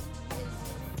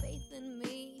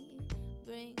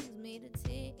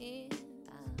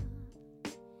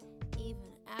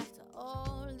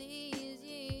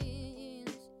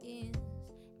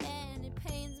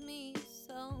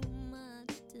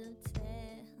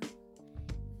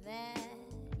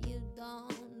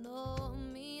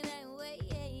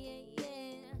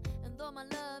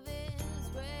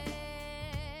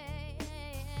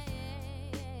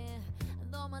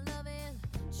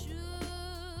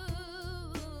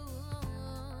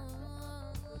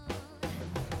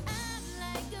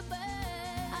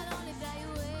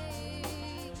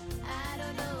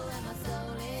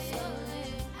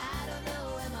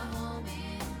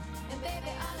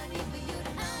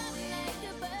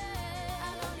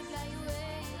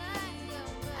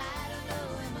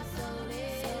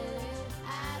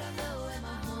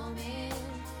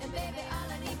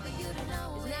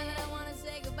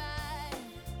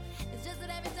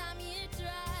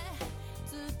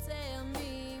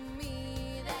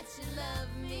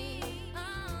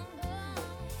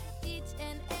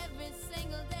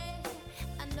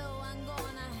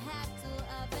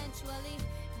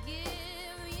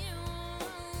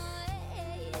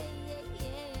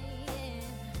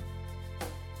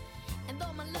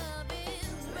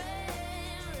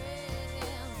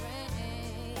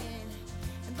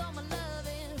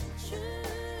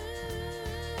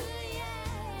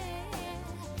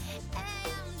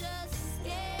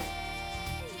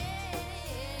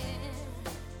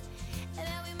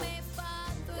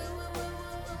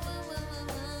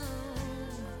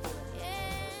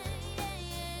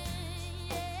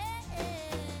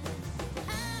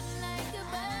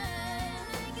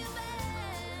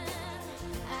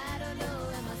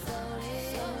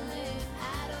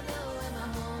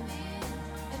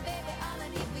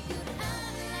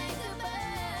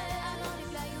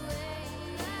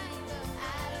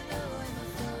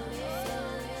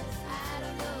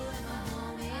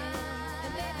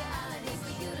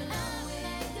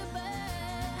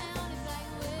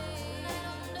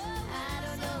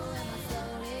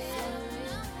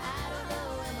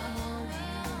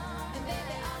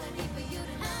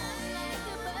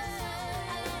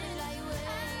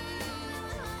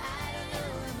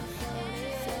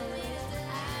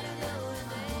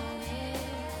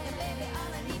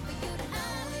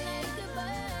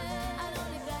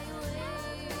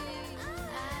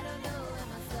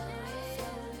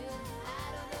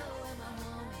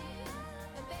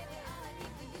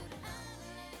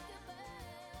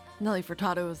Nelly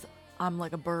Furtado's I'm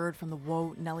Like a Bird from the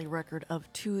Whoa Nelly record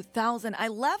of 2000. I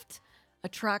left a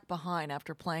track behind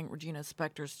after playing Regina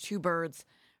Spektor's Two Birds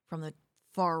from the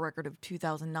Far record of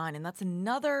 2009, and that's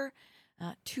another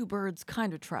Two Birds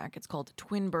kind of track. It's called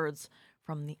Twin Birds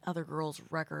from the Other Girls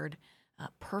record,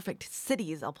 Perfect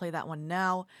Cities. I'll play that one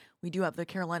now. We do have the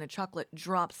Carolina Chocolate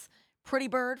Drops Pretty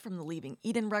Bird from the Leaving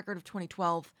Eden record of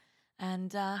 2012.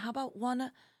 And how about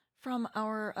one from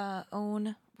our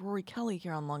own Rory Kelly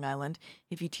here on Long Island,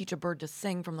 If You Teach a Bird to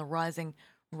Sing from the Rising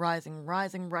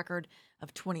record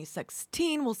of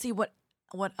 2016. We'll see what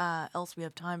else we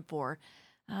have time for.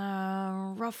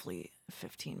 Roughly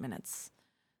 15 minutes,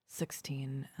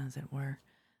 16 as it were,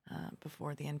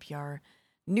 before the NPR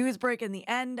news break and the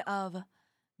end of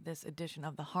this edition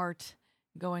of The Heart.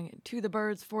 Going to the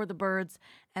birds, for the birds,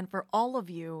 and for all of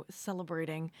you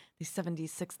celebrating the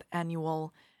 76th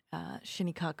annual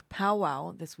Shinnecock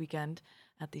Powwow this weekend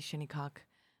at the Shinnecock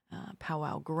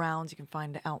Powwow grounds. You can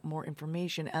find out more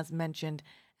information, as mentioned,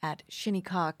 at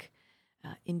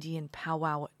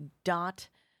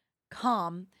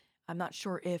ShinnecockIndianPowwow.com. I'm not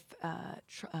sure if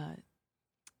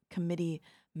committee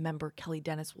member Kelly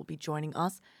Dennis will be joining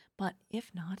us, but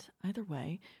if not, either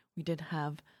way, we did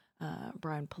have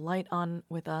Brian Polite on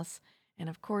with us. And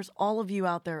of course, all of you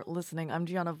out there listening, I'm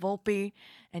Gianna Volpe.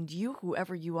 And you,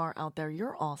 whoever you are out there,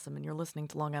 you're awesome. And you're listening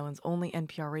to Long Island's only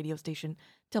NPR radio station,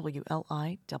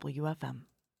 WLIWFM.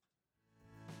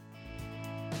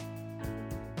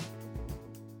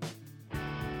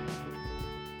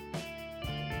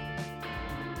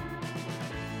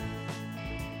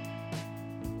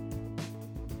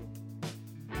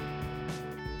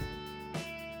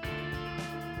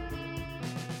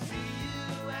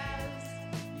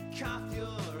 Cough your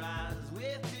eyes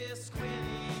with this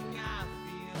squinting, I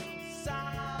feel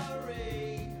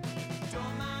sorry.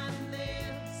 Don't mind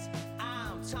this,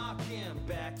 I'm talking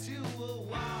back to a wall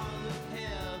of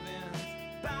heaven's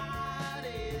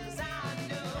bodies. I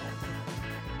know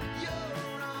you're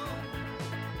wrong,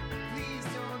 please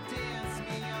don't dance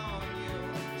me on your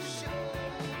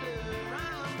shoulder.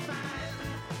 I'm fine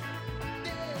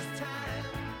this time,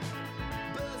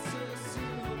 but so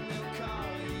soon they'll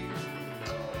call you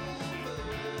over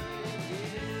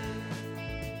again.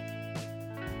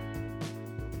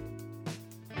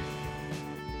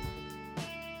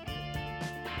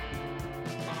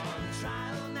 On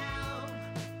trial now,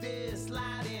 this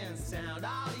light and sound,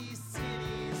 all these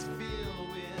cities filled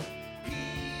with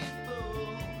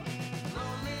people.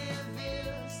 Lonely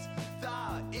this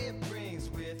thought it brings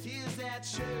with, is that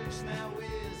church now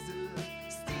is the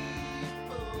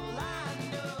steeple. I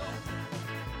know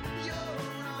you're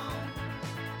wrong,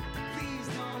 please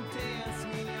don't dance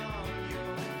me on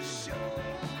your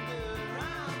shoulder.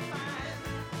 I'm fine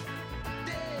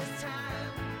this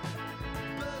time,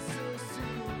 but so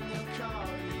soon they'll call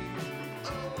you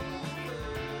over.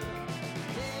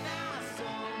 Then I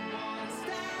someone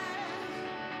stack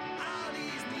all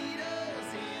these needles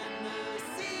in the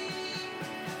sea,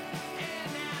 and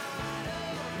now I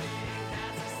don't think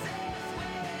that's a safe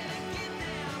way to get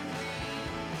them clean.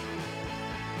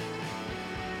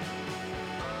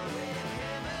 Oh, if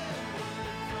heaven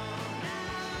would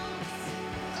pronounce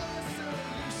a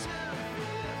solution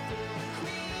with the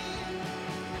queen,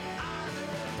 I'd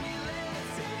be let's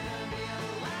send a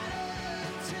letter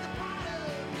to the part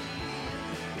of me.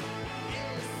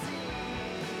 It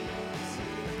seems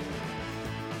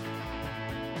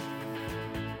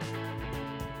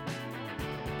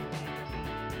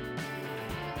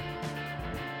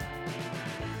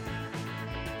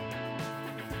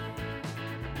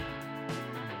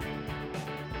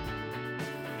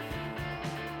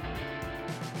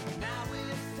now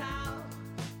without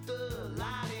the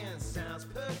light and sounds,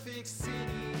 perfect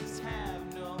cities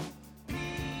have no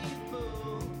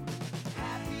people.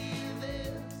 Happy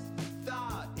this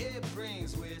thought it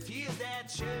brings with, here's that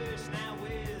church now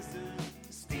is the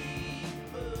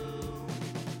steeple.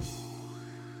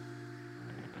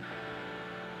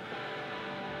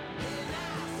 And I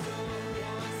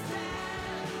someone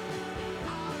stack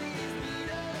all these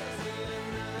needles in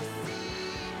the sea,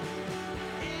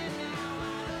 and now I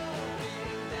don't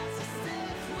think that's a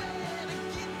safe way to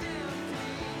get them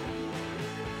clean.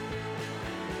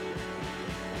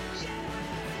 Yeah,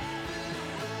 heaven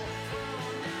would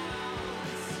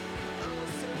pronounce a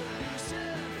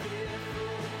solution fit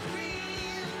for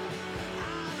queen.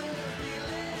 I'd be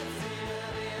let's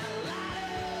send a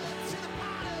letter to the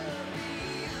part of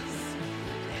bees.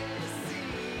 It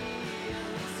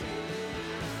seems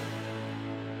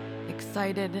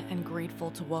Excited and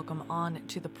grateful to welcome on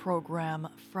to the program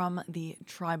from the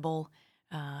tribal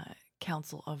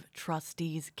Council of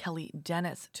Trustees Kelly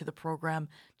Dennis to the program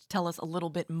to tell us a little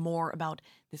bit more about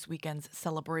this weekend's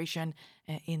celebration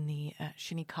in the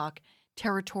Shinnecock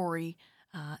territory,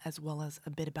 as well as a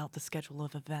bit about the schedule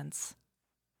of events.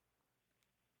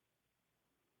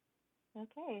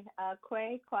 Okay,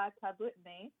 Kwe Kwa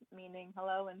Tabutne, meaning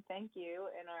hello and thank you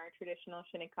in our traditional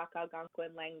Shinnecock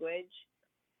Algonquin language.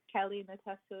 Kelly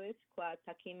Natasuis, Kwa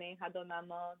Takime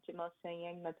Hadonamo,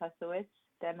 Jimoseyeng Natasuis,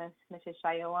 Demis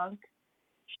Nishishayawunk,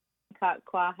 Shinnecock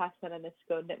Kwa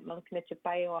Hasananisko Nipmunk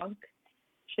Nichipayawunk,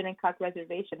 Shinnecock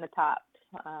Reservation the top.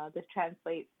 This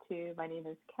translates to my name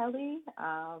is Kelly,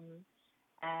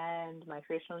 and my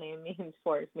traditional name means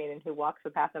forest maiden who walks the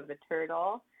path of the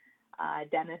turtle.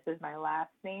 Dennis is my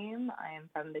last name. I am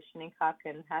from the Shinnecock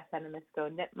and Hasanamisko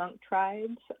Nipmunk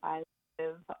tribes. I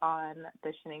live on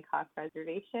the Shinnecock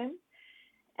Reservation.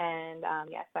 And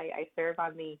yes, I serve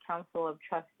on the Council of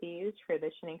Trustees for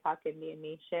the Shinnecock Indian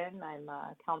Nation. I'm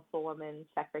a councilwoman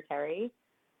secretary.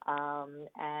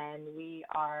 And we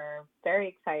are very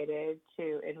excited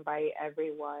to invite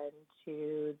everyone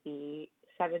to the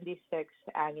 76th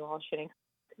annual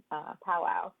Shinnecock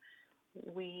Powwow.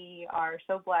 We are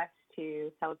so blessed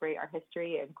to celebrate our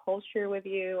history and culture with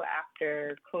you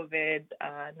after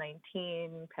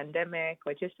COVID-19 pandemic,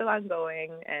 which is still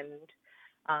ongoing and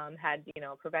had,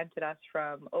 prevented us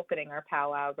from opening our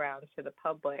powwow grounds to the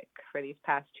public for these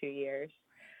past 2 years.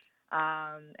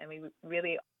 And we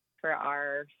really offer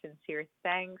our sincere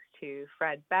thanks to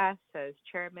Fred Bess as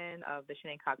chairman of the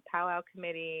Shinnecock Powwow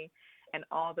Committee and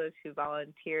all those who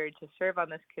volunteered to serve on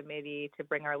this committee to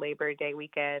bring our Labor Day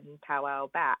weekend powwow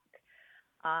back.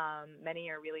 Many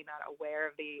are really not aware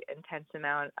of the intense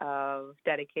amount of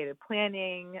dedicated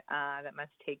planning that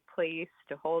must take place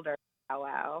to hold our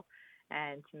powwow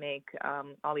and to make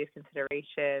all these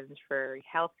considerations for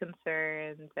health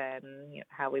concerns and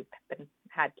how we've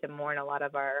had to mourn a lot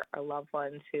of our loved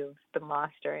ones who've been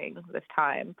lost during this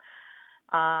time.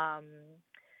 And,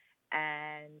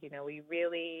 we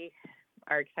really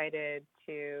are excited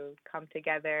to come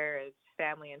together as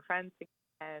family and friends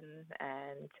again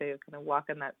and to kind of walk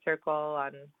in that circle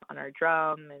on our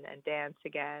drum and dance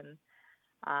again.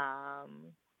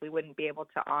 We wouldn't be able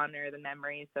to honor the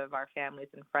memories of our families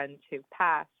and friends who've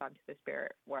passed onto the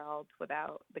spirit world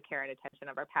without the care and attention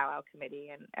of our powwow committee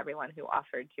and everyone who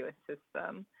offered to assist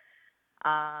them.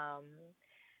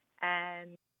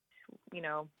 And,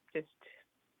 just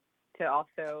to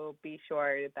also be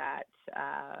sure that,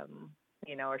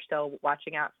 we're still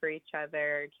watching out for each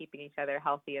other, keeping each other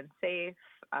healthy and safe.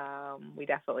 We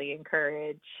definitely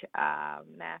encourage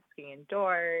masking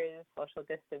indoors, social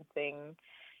distancing,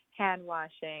 hand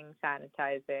washing,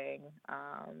 sanitizing,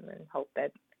 and hope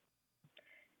that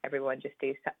everyone just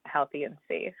stays healthy and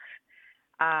safe.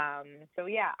 For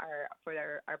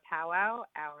our powwow,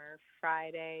 our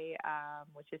Friday,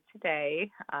 which is today,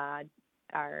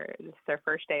 this is our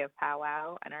first day of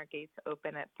powwow, and our gates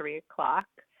open at 3:00.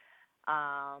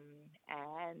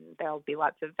 And there'll be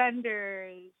lots of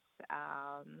vendors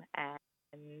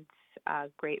and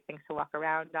great things to walk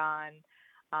around on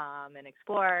and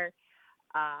explore.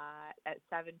 At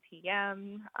 7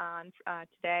 p.m. on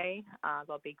today,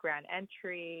 there'll be grand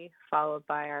entry, followed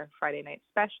by our Friday night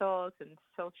specials and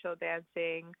social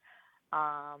dancing.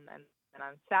 And then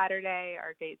on Saturday,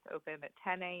 our gates open at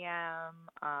 10 a.m.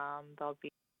 There'll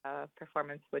be a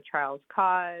performance with Charles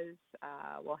Cause.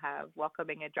 We'll have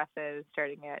welcoming addresses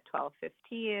starting at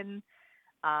 12:15.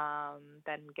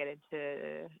 Then get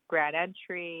into grand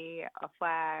entry, a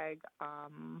flag,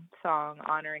 song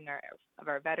honoring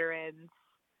our veterans.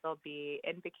 There'll be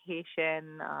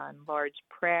invocation on Lord's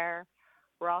Prayer.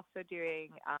 We're also doing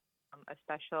a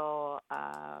special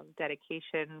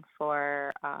dedication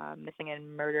for missing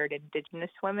and murdered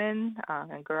Indigenous women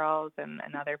and girls and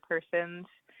other persons,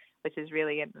 which is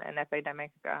really an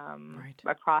epidemic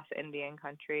across Indian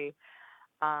country.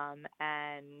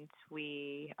 And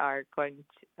we are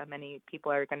many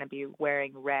people are going to be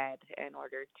wearing red in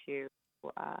order to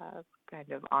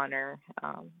kind of honor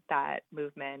that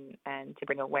movement and to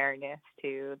bring awareness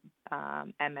to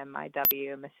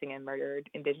MMIW, missing and murdered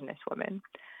Indigenous women.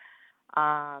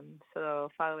 So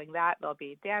following that, there'll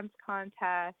be dance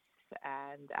contests,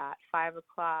 and at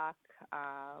 5:00,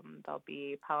 there'll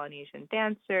be Polynesian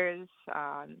dancers.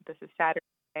 This is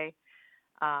Saturday.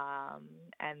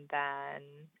 And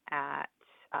then at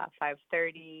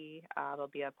 5:30, there'll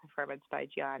be a performance by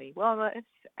Gianni Willis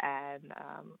and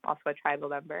also a tribal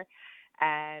member.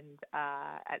 And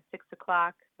at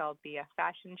 6:00, there'll be a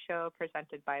fashion show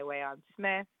presented by Wayon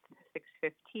Smith.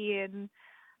 6:15,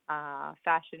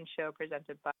 fashion show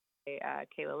presented by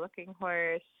Kayla Looking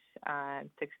Horse. And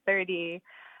 6:30,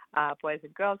 Boys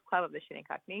and Girls Club of the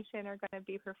Shinnecock Nation are going to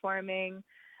be performing.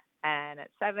 And at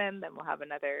 7, then we'll have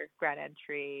another grand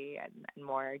entry and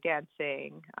more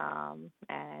dancing.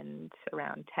 And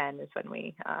around 10 is when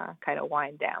we kind of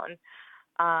wind down.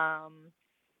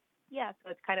 So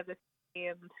it's kind of the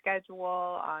same schedule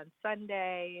on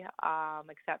Sunday,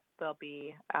 except there'll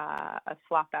be a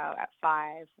swap out at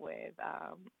 5 with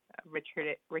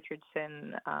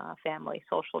Richardson family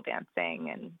social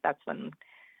dancing, and that's when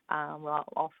we'll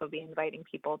also be inviting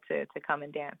people to come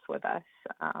and dance with us.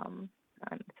 And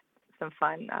some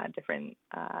fun different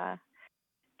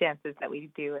dances that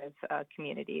we do as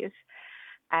communities.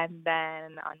 And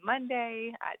then on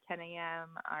Monday at 10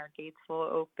 a.m., our gates will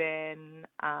open,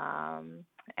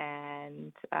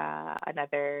 and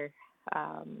another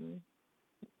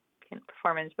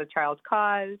performance with Charles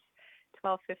Cause,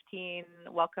 12:15,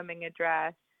 welcoming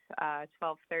address,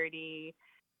 12:30,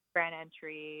 grand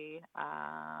entry,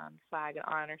 flag and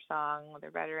honor song with the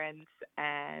veterans,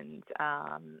 and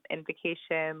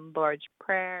invocation, Lord's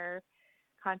Prayer,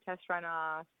 contest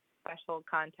runoff, special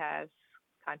contest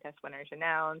winners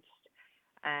announced,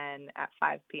 and at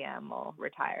 5 p.m. we'll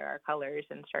retire our colors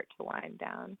and start to wind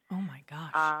down. Oh my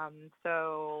gosh.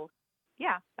 So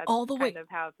yeah, that's all the kind of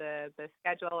how the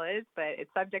schedule is, but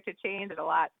it's subject to change and a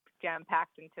lot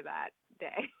jam-packed into that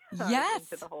day.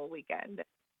 Yes. Into the whole weekend.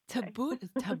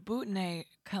 Tabutne,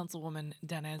 Councilwoman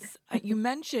Dennis, you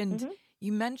mentioned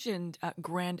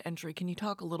grand entry. Can you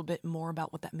talk a little bit more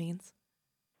about what that means?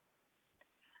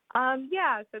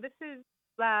 So this is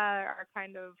our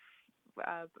kind of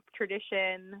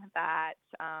tradition that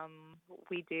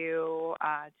we do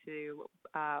to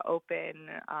open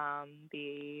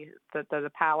the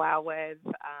powwow with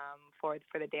for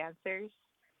the dancers.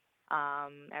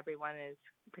 Everyone is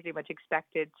pretty much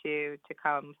expected to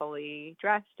come fully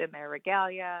dressed in their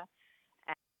regalia,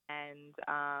 and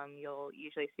you'll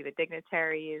usually see the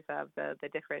dignitaries of the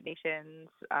different nations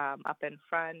up in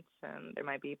front, and there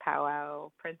might be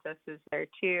powwow princesses there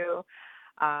too.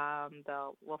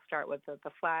 We'll start with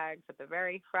the flags at the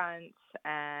very front,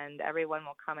 and everyone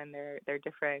will come in their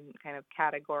different kind of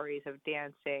categories of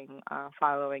dancing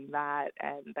following that,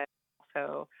 and then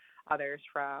also others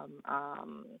from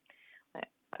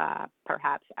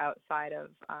perhaps outside of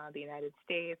the United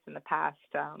States. In the past,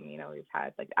 we've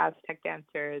had like Aztec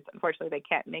dancers. Unfortunately, they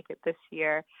can't make it this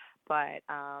year, but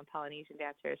Polynesian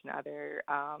dancers and other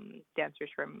dancers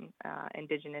from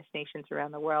indigenous nations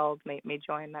around the world may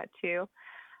join that too.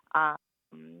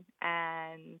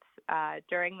 And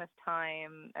during this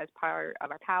time, as part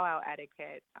of our powwow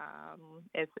etiquette,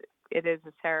 it is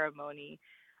a ceremony.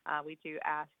 We do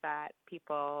ask that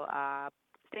people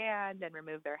stand and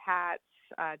remove their hats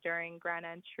during grand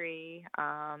entry,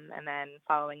 and then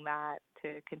following that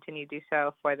to continue to do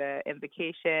so for the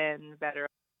invocation, veterans,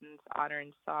 honor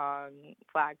and song,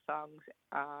 flag songs,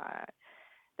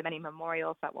 the many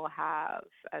memorials that we'll have,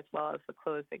 as well as the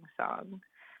closing song.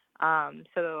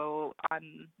 So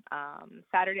on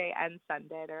Saturday and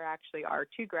Sunday, there actually are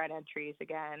 2 grand entries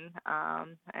again,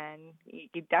 and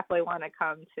you definitely want to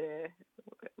come to,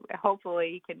 hopefully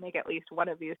you can make at least one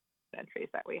of these entries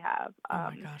that we have.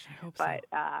 Oh my gosh, I hope but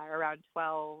so. Around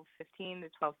 12:15 to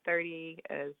 12:30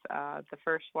 is the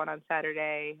first one on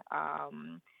Saturday,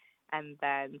 and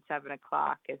then 7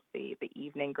 o'clock is the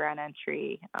evening grand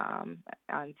entry on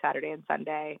Saturday and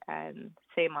Sunday, and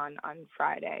same on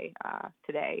Friday.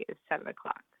 Today is 7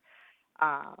 o'clock.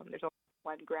 There's only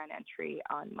one grand entry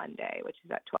on Monday, which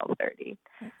is at 12:30.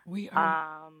 We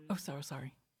are.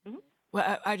 Sorry. Mm-hmm.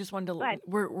 Well, I just wanted to.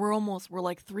 We're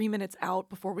like 3 minutes out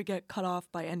before we get cut off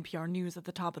by NPR News at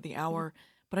the top of the hour.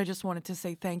 Mm-hmm. But I just wanted to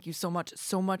say thank you so much.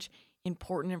 So much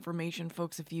important information,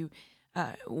 folks. If you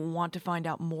want to find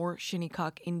out more,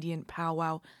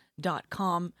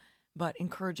 ShinnecockIndianPowwow.com. But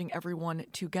encouraging everyone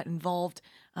to get involved,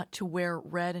 to wear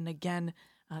red. And again,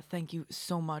 thank you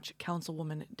so much,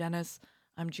 Councilwoman Dennis.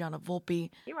 I'm Gianna Volpe.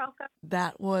 You're welcome.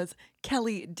 That was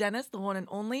Kelly Dennis, the one and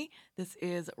only. This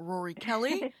is Rory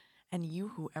Kelly. And you,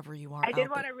 whoever you are. I did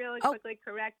want to really quickly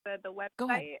correct the website. Go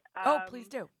ahead. Please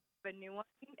do. The new one.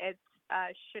 It's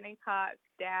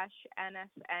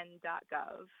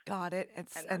Shinnecock-nsn.gov. Got it.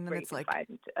 And then it's like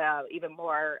find, even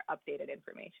more updated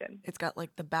information. It's got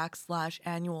like the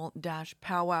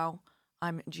 /annual-powwow.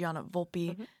 I'm Gianna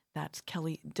Volpe. Mm-hmm. That's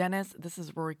Kelly Dennis. This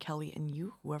is Rory Kelly, and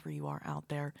you, whoever you are out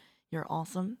there, you're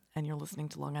awesome, and you're listening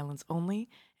to Long Island's only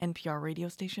NPR radio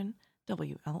station,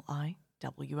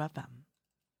 WLIWFM.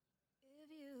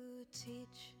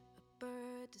 Teach a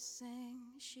bird to sing,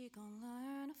 she gon'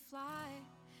 learn to fly.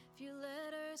 If you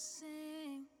let her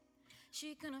sing,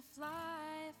 she gonna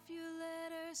fly. If you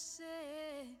let her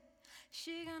sing,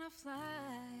 she gonna fly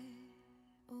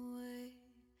away.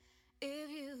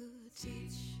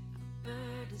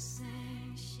 to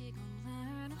sing, she gon'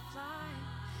 learn to fly.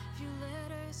 If you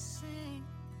let her sing,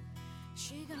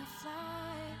 she gonna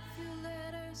fly. If you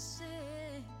let her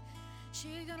sing,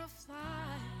 she gonna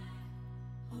fly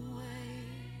away.